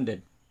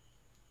intended.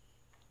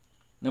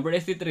 Number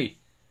 83.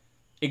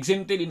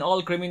 Exempted in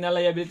all criminal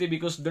liability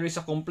because there is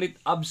a complete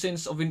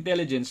absence of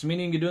intelligence,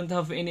 meaning you don't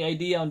have any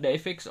idea on the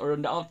effects or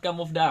on the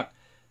outcome of the act.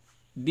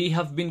 D.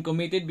 Have been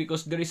committed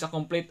because there is a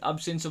complete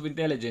absence of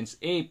intelligence.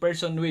 A.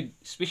 Person with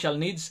special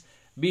needs,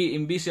 B.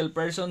 Imbecile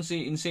person,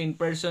 C. Insane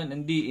person,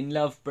 and D. In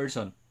love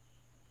person.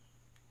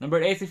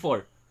 Number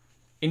 84.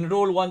 In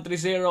Rule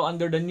 130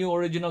 under the new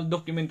original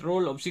document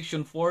rule of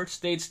Section 4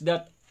 states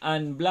that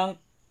an blank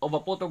of a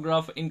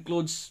photograph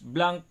includes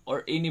blank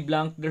or any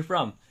blank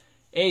therefrom.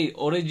 A.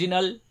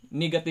 Original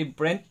negative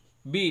print,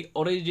 B.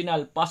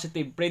 Original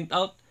positive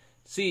printout,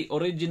 C.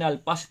 Original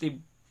positive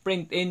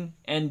print in,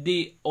 and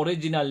D.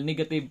 Original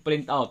negative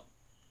printout.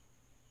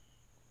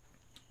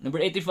 Number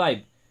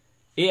 85.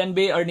 A and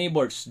B are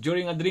neighbors.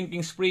 During a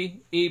drinking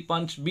spree, A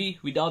punched B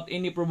without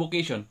any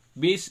provocation.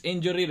 B's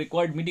injury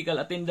required medical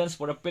attendance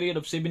for a period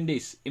of 7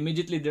 days.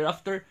 Immediately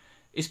thereafter,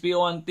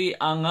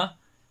 SPO1T Anga,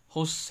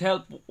 whose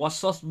help was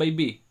sought by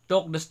B,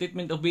 took the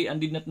statement of B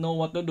and did not know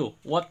what to do.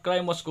 What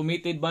crime was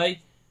committed by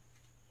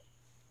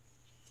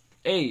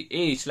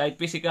A. Slight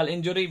physical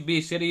injury, B.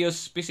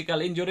 Serious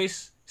physical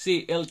injuries,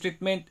 C. Ill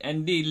treatment,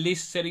 and D.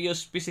 Least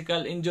serious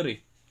physical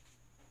injury.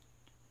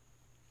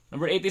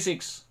 Number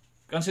 86.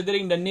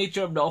 Considering the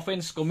nature of the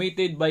offense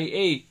committed by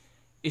A,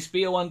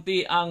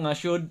 SPO1T Anga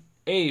should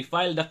A.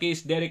 File the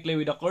case directly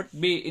with the court,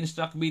 B.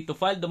 Instruct B to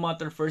file the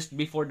matter first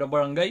before the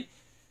barangay,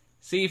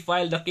 C.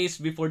 File the case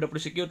before the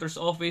prosecutor's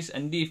office,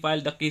 and D.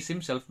 File the case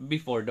himself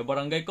before the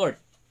barangay court.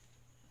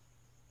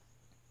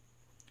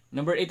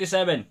 Number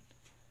 87.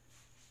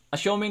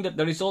 Assuming that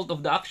the result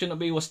of the action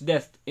of A was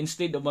death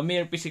instead of a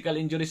mere physical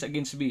injuries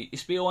against B,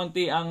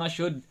 SPO1T Anga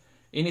should,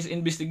 in his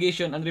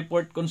investigation and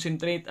report,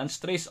 concentrate and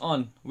stress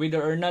on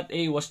whether or not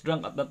A was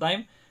drunk at the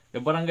time the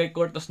barangay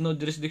court has no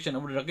jurisdiction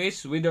over the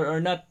case, whether or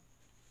not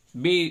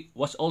B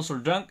was also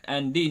drunk,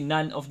 and D.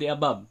 None of the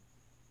above.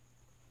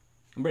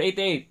 Number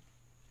 88.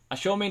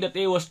 Assuming that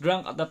A was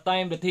drunk at the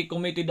time that he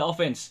committed the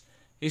offense,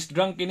 his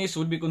drunkenness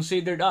would be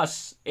considered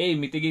as A.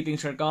 Mitigating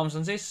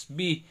circumstances,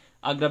 B.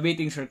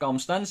 Aggravating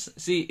circumstance,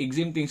 C.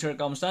 Exempting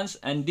circumstance,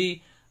 and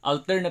D.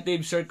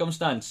 Alternative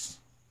circumstance.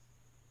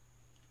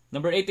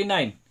 Number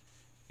 89.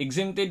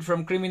 Exempted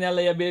from criminal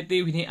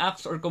liability when he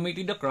acts or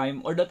committed the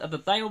crime, or that at the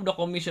time of the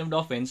commission of the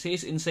offense he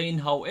is insane.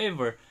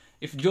 However,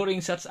 if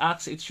during such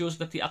acts it shows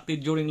that he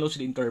acted during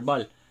lucid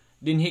interval,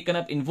 then he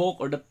cannot invoke,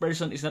 or that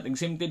person is not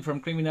exempted from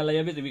criminal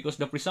liability, because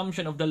the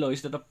presumption of the law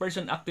is that a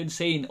person acted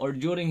sane or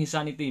during his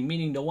sanity,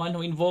 meaning the one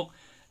who invoked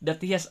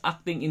that he has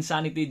acting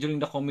insanity during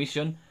the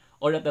commission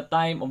or at the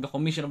time of the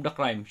commission of the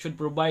crime should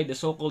provide the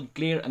so-called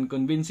clear and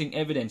convincing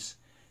evidence.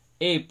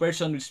 A.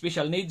 Person with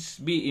special needs,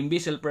 B.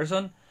 Imbecile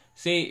person,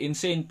 C.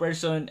 Insane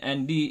person,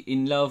 and D.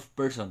 In love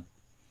person.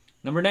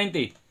 Number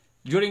 90.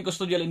 During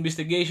custodial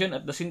investigation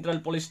at the Central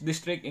Police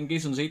District in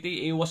Quezon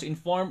City, A was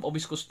informed of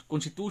his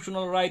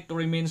constitutional right to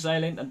remain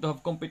silent and to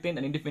have competent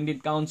and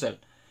independent counsel.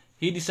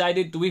 He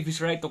decided to waive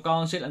his right to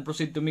counsel and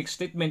proceed to make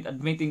statement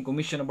admitting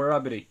commission of a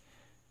robbery.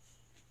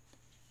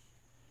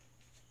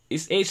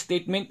 Is A's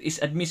statement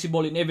is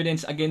admissible in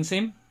evidence against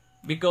him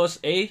because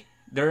A.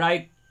 The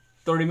right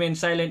to remain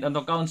silent and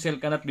to counsel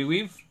cannot be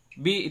waived.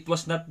 B. It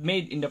was not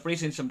made in the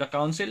presence of the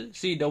counsel.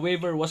 C. The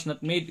waiver was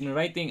not made in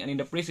writing and in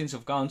the presence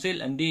of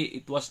counsel. And D.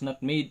 It was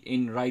not made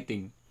in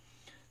writing.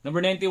 Number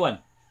 91.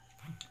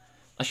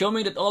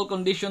 Assuming that all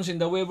conditions in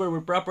the waiver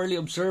were properly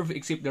observed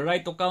except the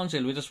right to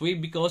counsel, which was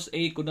waived because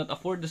A. could not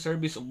afford the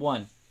service of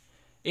one.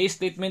 A's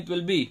statement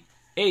will be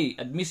A.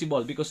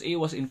 Admissible because A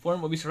was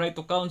informed of his right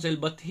to counsel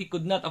but he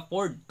could not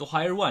afford to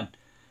hire one.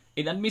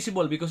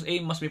 Inadmissible because A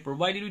must be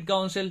provided with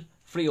counsel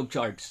free of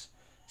charge.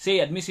 C.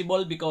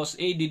 Admissible because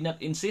A did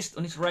not insist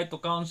on his right to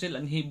counsel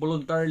and he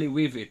voluntarily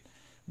waived it.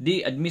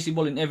 D.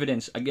 Admissible in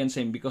evidence against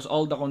him because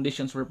all the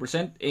conditions were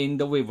present in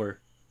the waiver.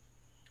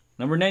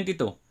 Number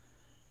 92.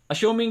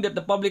 Assuming that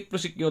the public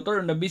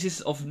prosecutor, on the basis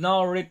of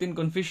now written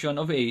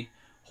confession of A,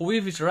 who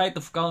waived his right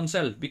of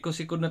counsel because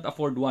he could not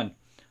afford one,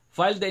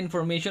 filed the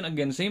information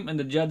against him and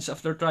the judge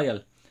after trial,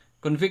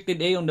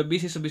 convicted A on the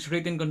basis of his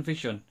written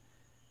confession.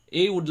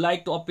 A would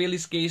like to appeal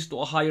his case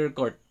to a higher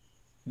court.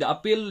 The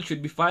appeal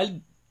should be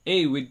filed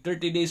A with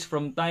 30 days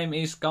from time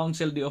A's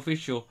counsel de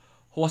officio,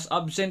 who was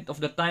absent of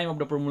the time of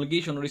the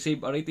promulgation,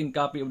 received a written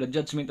copy of the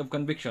judgment of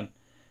conviction.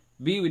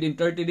 B within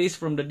 30 days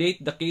from the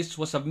date the case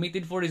was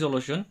submitted for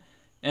resolution,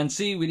 and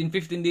C within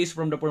 15 days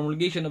from the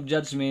promulgation of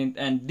judgment,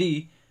 and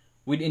D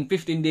within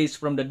 15 days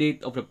from the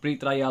date of the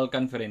pre-trial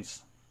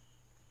conference.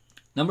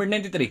 Number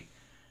 93.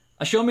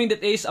 Assuming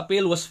that A's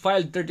appeal was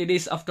filed 30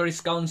 days after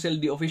his counsel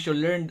the official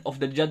learned of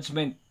the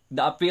judgment,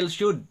 the appeal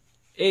should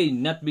A.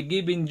 Not be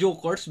given due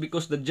course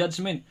because the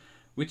judgment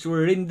which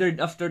were rendered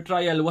after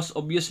trial was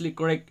obviously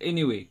correct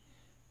anyway.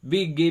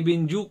 B.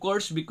 Given due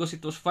course because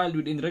it was filed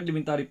within the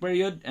reglementary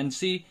period, and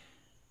C.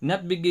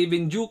 Not be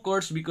given due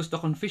course because the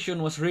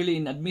confession was really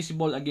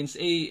inadmissible against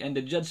A and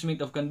the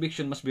judgment of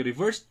conviction must be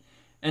reversed,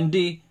 and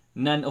D.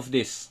 None of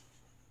this.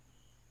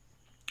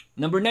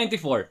 Number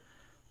 94.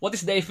 What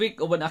is the effect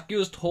of an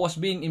accused who was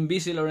being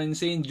imbecile or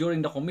insane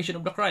during the commission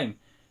of the crime?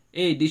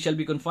 A. They shall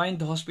be confined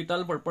to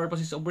hospital for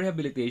purposes of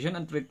rehabilitation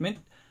and treatment.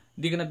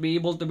 They cannot be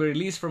able to be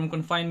released from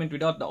confinement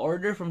without the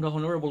order from the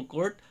Honorable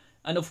Court,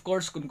 and of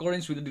course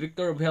concurrence with the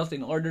Director of Health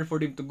in order for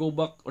them to go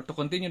back or to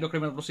continue the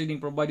criminal proceeding,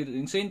 provided an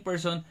insane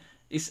person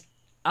is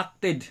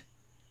acted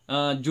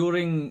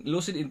during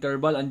lucid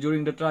interval and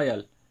during the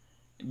trial.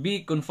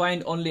 B.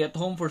 Confined only at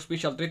home for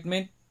special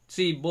treatment.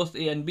 C. Both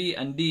A and B,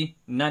 and D.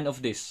 None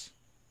of this.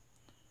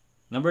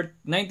 Number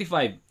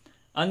 95.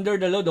 Under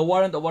the law, the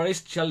warrant of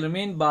arrest shall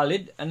remain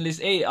valid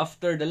unless A.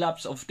 After the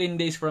lapse of 10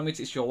 days from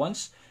its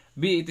issuance,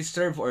 B. It is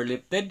served or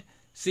lifted,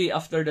 C.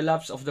 After the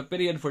lapse of the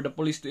period for the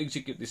police to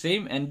execute the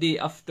same, and D.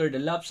 After the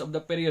lapse of the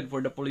period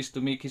for the police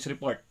to make his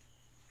report.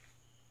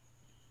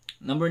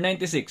 Number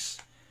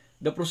 96.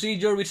 The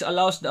procedure which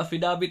allows the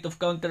affidavit of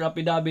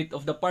counter-affidavit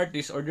of the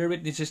parties or their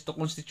witnesses to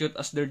constitute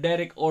as their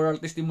direct oral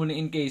testimony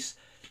in case,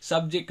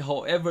 subject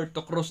however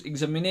to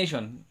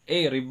cross-examination.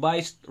 A.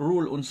 Revised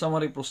rule on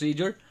summary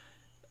procedure.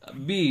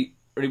 B.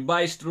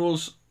 Revised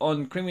rules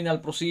on criminal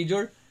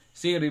procedure.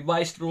 C.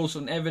 Revised rules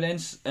on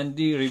evidence, and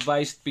D.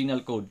 Revised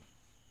penal code.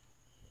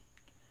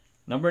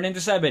 Number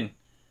 97.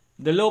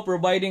 The law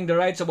providing the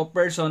rights of a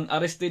person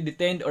arrested,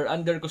 detained, or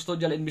under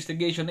custodial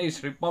investigation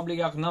is Republic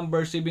Act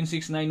Number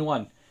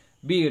 7691.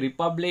 B.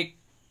 Republic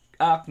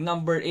Act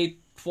Number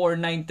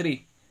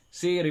 8493.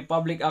 C.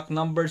 Republic Act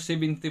Number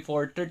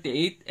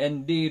 7438,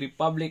 and D.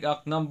 Republic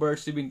Act Number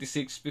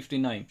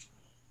 7659.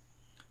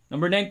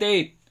 Number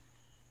 98.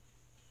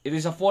 It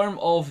is a form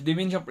of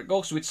dementia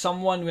precox which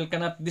someone will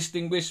cannot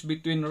distinguish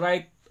between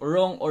right or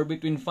wrong or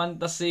between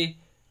fantasy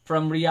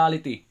from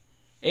reality.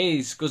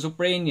 A.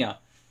 Schizophrenia.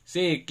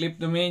 C.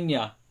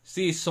 Kleptomania.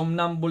 C.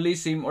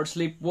 Somnambulism or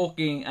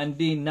sleepwalking, and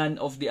D. None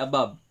of the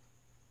above.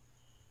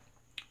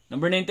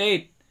 Number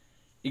 98.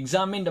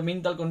 Examine the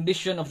mental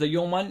condition of the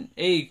human.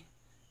 A.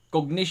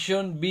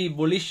 Cognition. B.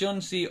 Volition.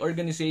 C.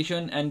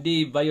 Organization, and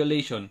D.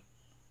 Violation.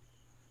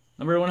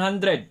 Number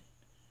 100.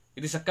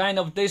 It is a kind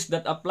of test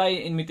that apply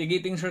in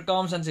mitigating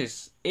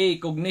circumstances. A.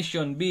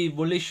 Cognition. B.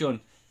 Volition.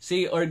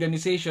 C.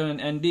 Organization,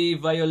 and D.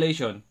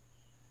 Violation.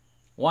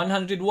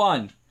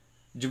 101.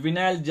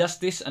 Juvenile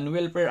Justice and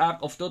Welfare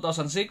Act of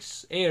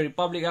 2006. A.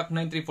 Republic Act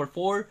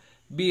 9344.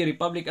 B.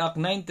 Republic Act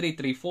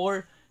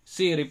 9334.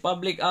 C.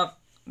 Republic Act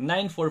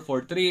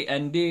 9443,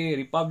 and D.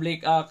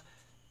 Republic Act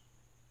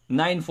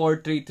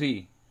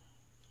 9433.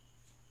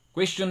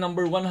 Question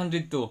number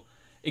 102.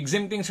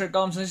 Exempting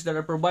circumstances that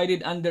are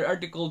provided under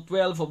Article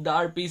 12 of the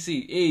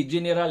RPC. A.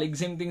 General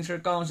exempting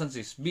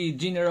circumstances. B.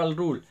 General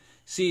rule.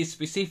 C.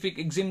 Specific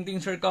exempting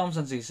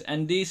circumstances,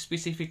 and D.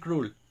 Specific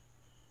rule.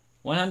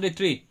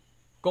 103.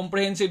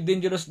 Comprehensive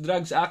Dangerous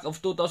Drugs Act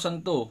of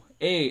 2002.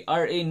 A.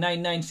 RA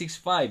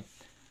 9965.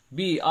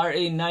 B.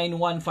 RA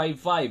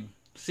 9155.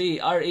 C.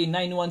 RA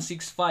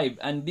 9165,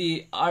 and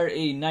D.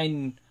 RA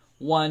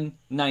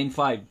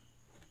 9195.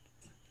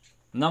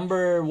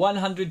 Number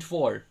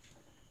 104.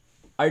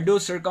 Are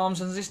those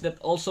circumstances that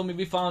also may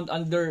be found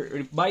under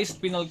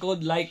revised penal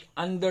code, like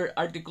under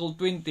Article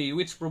 20,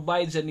 which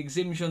provides an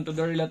exemption to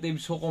the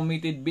relatives who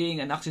committed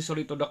being an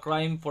accessory to the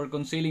crime for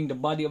concealing the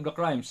body of the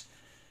crimes.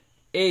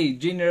 A.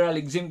 General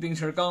exempting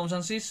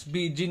circumstances.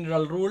 B.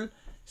 General rule.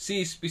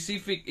 C.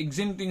 Specific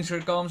exempting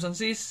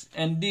circumstances,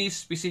 and D.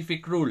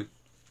 Specific rule.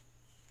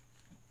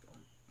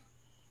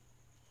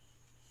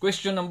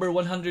 Question number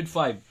 105.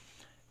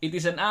 It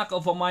is an act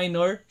of a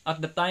minor at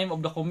the time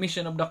of the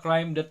commission of the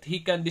crime that he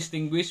can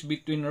distinguish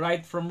between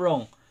right from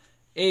wrong.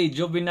 A.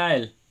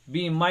 Juvenile.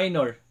 B.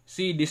 Minor.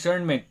 C.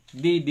 Discernment.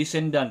 D.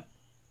 Descendant.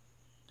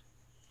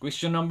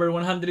 Question number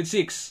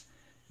 106.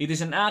 It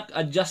is an act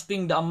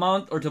adjusting the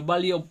amount or the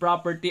value of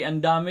property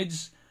and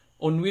damage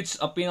on which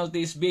a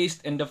penalty is based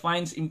and the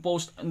fines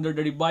imposed under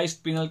the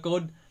revised penal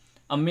code,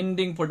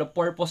 amending for the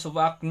purpose of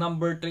Act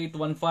Number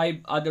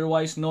 3815,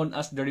 otherwise known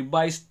as the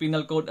revised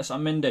penal code as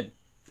amended.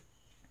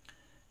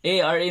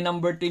 A. RA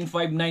number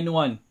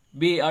 10591,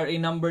 B. RA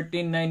number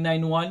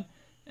 10991,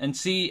 and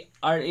C.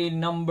 RA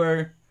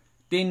number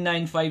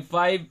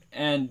 10955,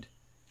 and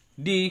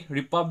D.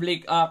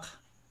 Republic Act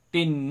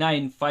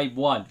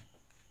 10951.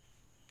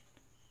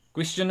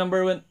 Question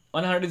number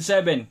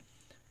 107.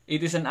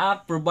 It is an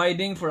act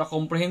providing for a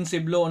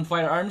comprehensive law on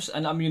firearms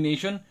and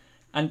ammunition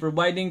and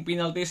providing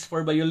penalties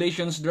for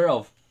violations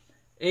thereof.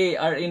 A.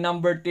 RA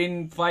number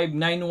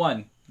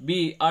 10591,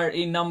 B.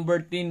 RA number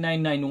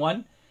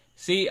 10991,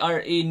 C.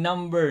 RA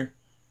number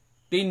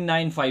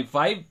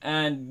 10955,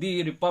 and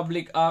D.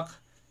 Republic Act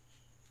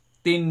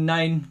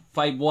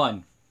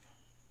 10951.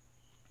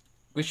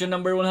 Question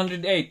number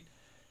 108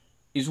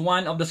 is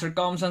one of the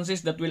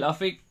circumstances that will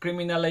affect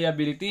criminal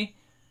liability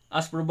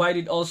as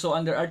provided also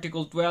under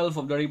Article 12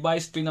 of the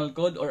Revised Penal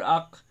Code or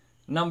Act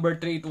number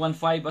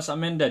 3815 as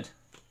amended.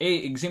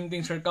 A.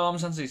 Exempting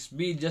circumstances,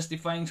 B.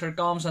 Justifying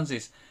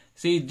circumstances,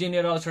 C.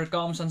 General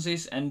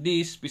circumstances, and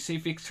D.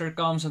 Specific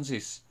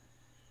circumstances.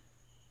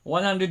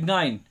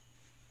 109.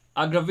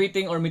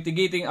 Aggravating or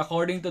mitigating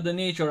according to the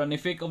nature and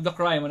effect of the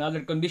crime and other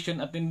condition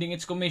attending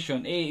its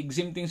commission. A.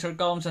 Exempting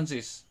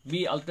circumstances,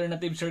 B.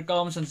 Alternative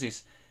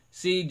circumstances,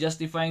 C.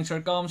 Justifying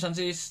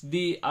circumstances,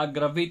 D.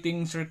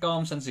 Aggravating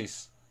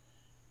circumstances.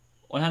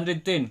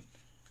 110.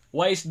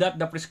 Why is that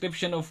the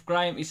prescription of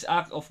crime is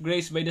act of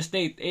grace by the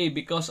state? A.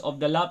 Because of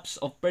the lapse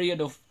of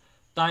period of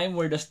time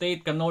where the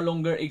state can no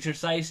longer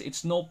exercise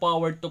its no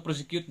power to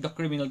prosecute the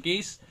criminal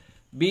case.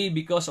 B.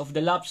 Because of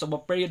the lapse of a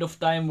period of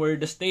time where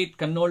the state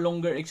can no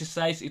longer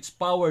exercise its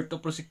power to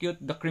prosecute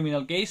the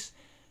criminal case.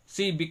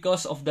 C.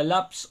 Because of the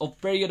lapse of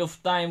period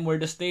of time where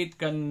the state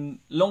can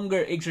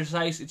longer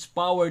exercise its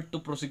power to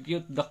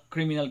prosecute the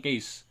criminal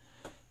case.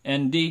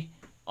 And D.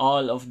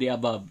 All of the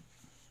above.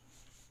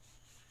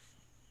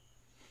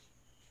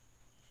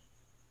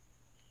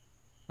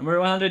 Number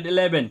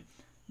 111.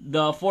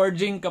 The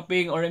forging,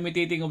 copying, or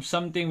imitating of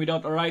something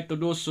without a right to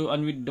do so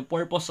and with the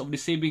purpose of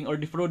deceiving or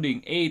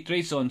defrauding. A.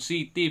 Treason,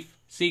 C. Thief,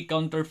 C.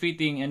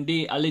 Counterfeiting, and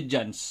D.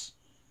 Allegiance.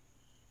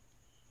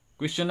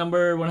 Question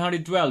number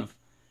 112.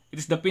 It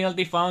is the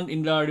penalty found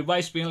in the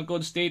Revised Penal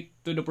Code state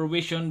to the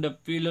provision the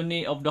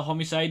felony of the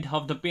homicide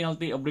have the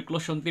penalty of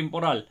reclusion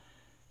temporal.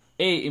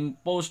 A.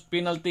 Imposed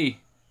penalty,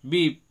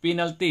 B.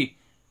 Penalty,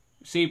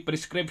 C.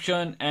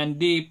 Prescription, and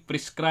D.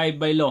 Prescribed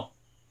by law.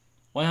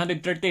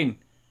 113.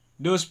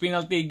 Those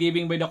penalty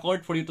giving by the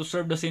court for you to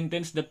serve the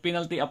sentence, that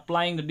penalty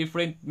applying the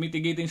different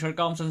mitigating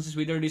circumstances,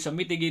 whether it is a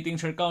mitigating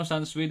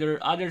circumstance, whether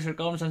other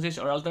circumstances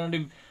or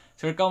alternative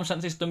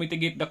circumstances to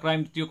mitigate the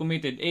crime that you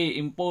committed. A.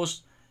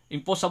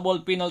 Imposable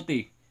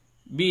penalty,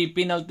 B.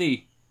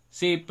 Penalty,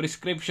 C.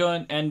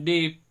 Prescription, and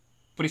D.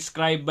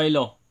 Prescribed by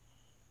law.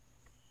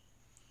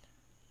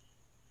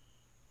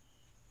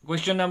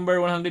 Question number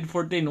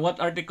 114. What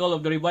article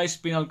of the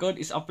Revised Penal Code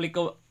is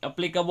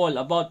applicable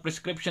about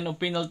prescription of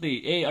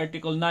penalty? A.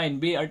 Article 9,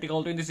 B.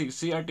 Article 26,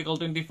 C. Article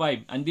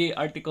 25, and D.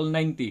 Article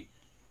 90.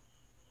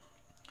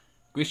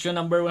 Question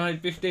number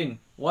 115.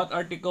 What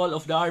article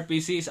of the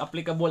RPC is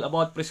applicable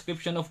about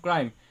prescription of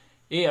crime?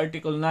 A.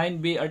 Article 9,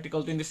 B.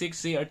 Article 26,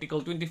 C.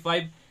 Article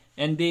 25,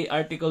 and D.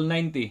 Article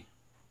 90.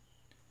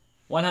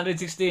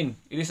 116.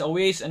 It is a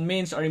ways and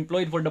means are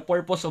employed for the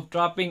purpose of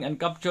trapping and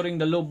capturing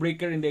the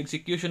lawbreaker in the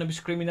execution of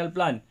his criminal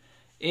plan.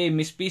 A.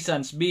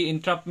 Mispeasance, B.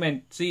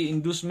 Entrapment, C.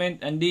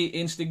 Inducement, and D.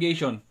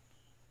 Instigation.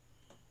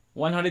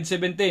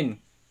 117.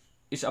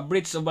 Is a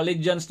breach of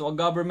allegiance to a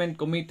government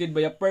committed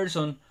by a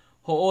person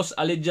who owes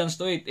allegiance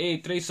to it. A.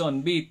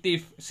 Treason, B.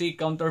 Thief, C.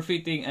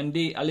 Counterfeiting, and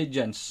D.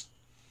 Allegiance.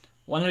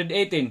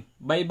 118.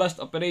 Buy-bust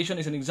operation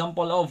is an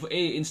example of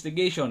A.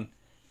 Instigation,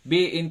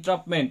 B.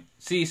 Entrapment,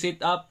 C.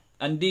 Set-up,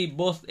 and D.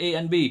 Both A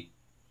and B.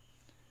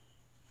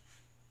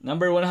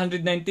 Number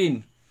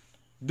 119.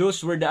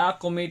 Those where the act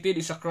committed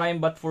is a crime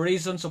but for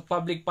reasons of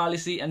public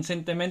policy and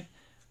sentiment,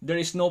 there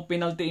is no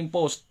penalty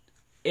imposed.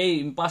 A.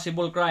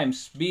 Impossible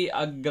crimes, B.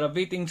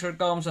 Aggravating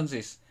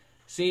circumstances,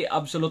 C.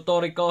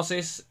 Absolutory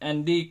causes,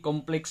 and D.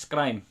 Complex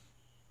crime.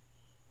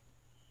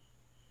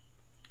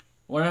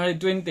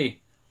 120.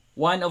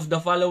 One of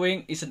the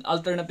following is an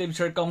alternative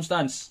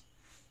circumstance.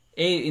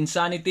 A.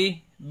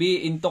 Insanity,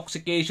 B.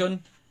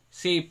 Intoxication,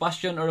 C.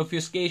 Passion or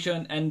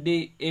obfuscation, and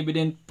D.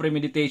 Evident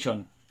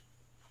premeditation.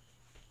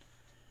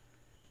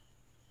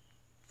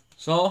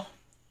 So,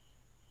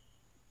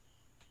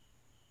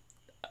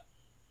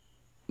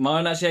 mao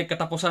na siya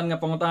katapusan nga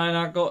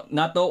pangutanan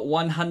nato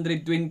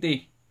 120.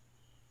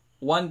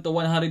 1 to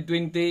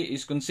 120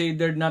 is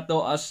considered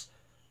nato as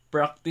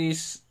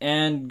practice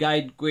and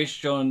guide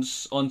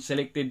questions on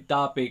selected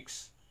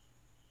topics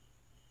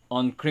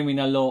on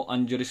criminal law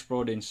and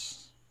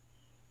jurisprudence.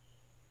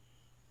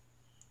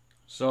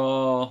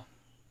 So,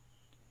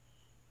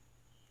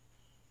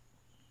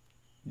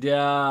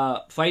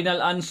 the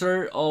final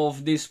answer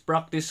of this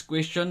practice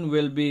question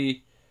will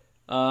be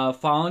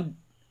found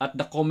at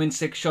the comment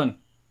section.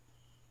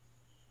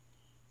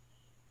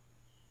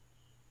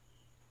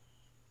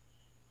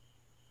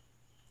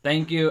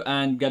 Thank you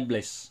and God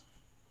bless.